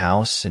my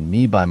house and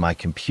me by my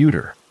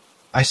computer.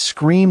 I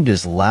screamed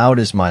as loud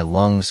as my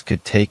lungs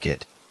could take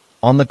it.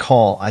 On the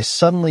call, I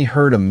suddenly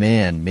heard a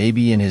man,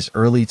 maybe in his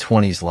early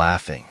 20s,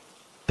 laughing.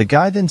 The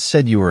guy then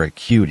said, you are a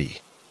cutie.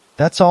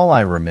 That's all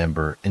I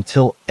remember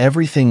until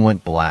everything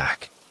went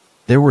black.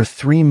 There were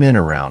 3 men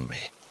around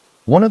me.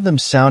 One of them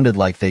sounded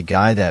like the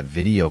guy that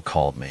video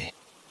called me.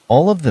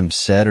 All of them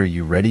said, are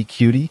you ready,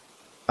 cutie?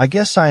 I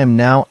guess I am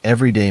now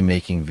every day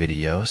making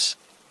videos.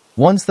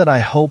 Ones that I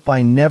hope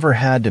I never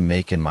had to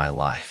make in my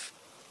life.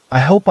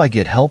 I hope I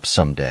get help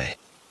someday.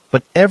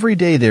 But every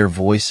day their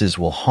voices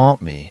will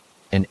haunt me,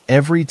 and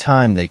every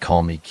time they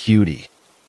call me cutie.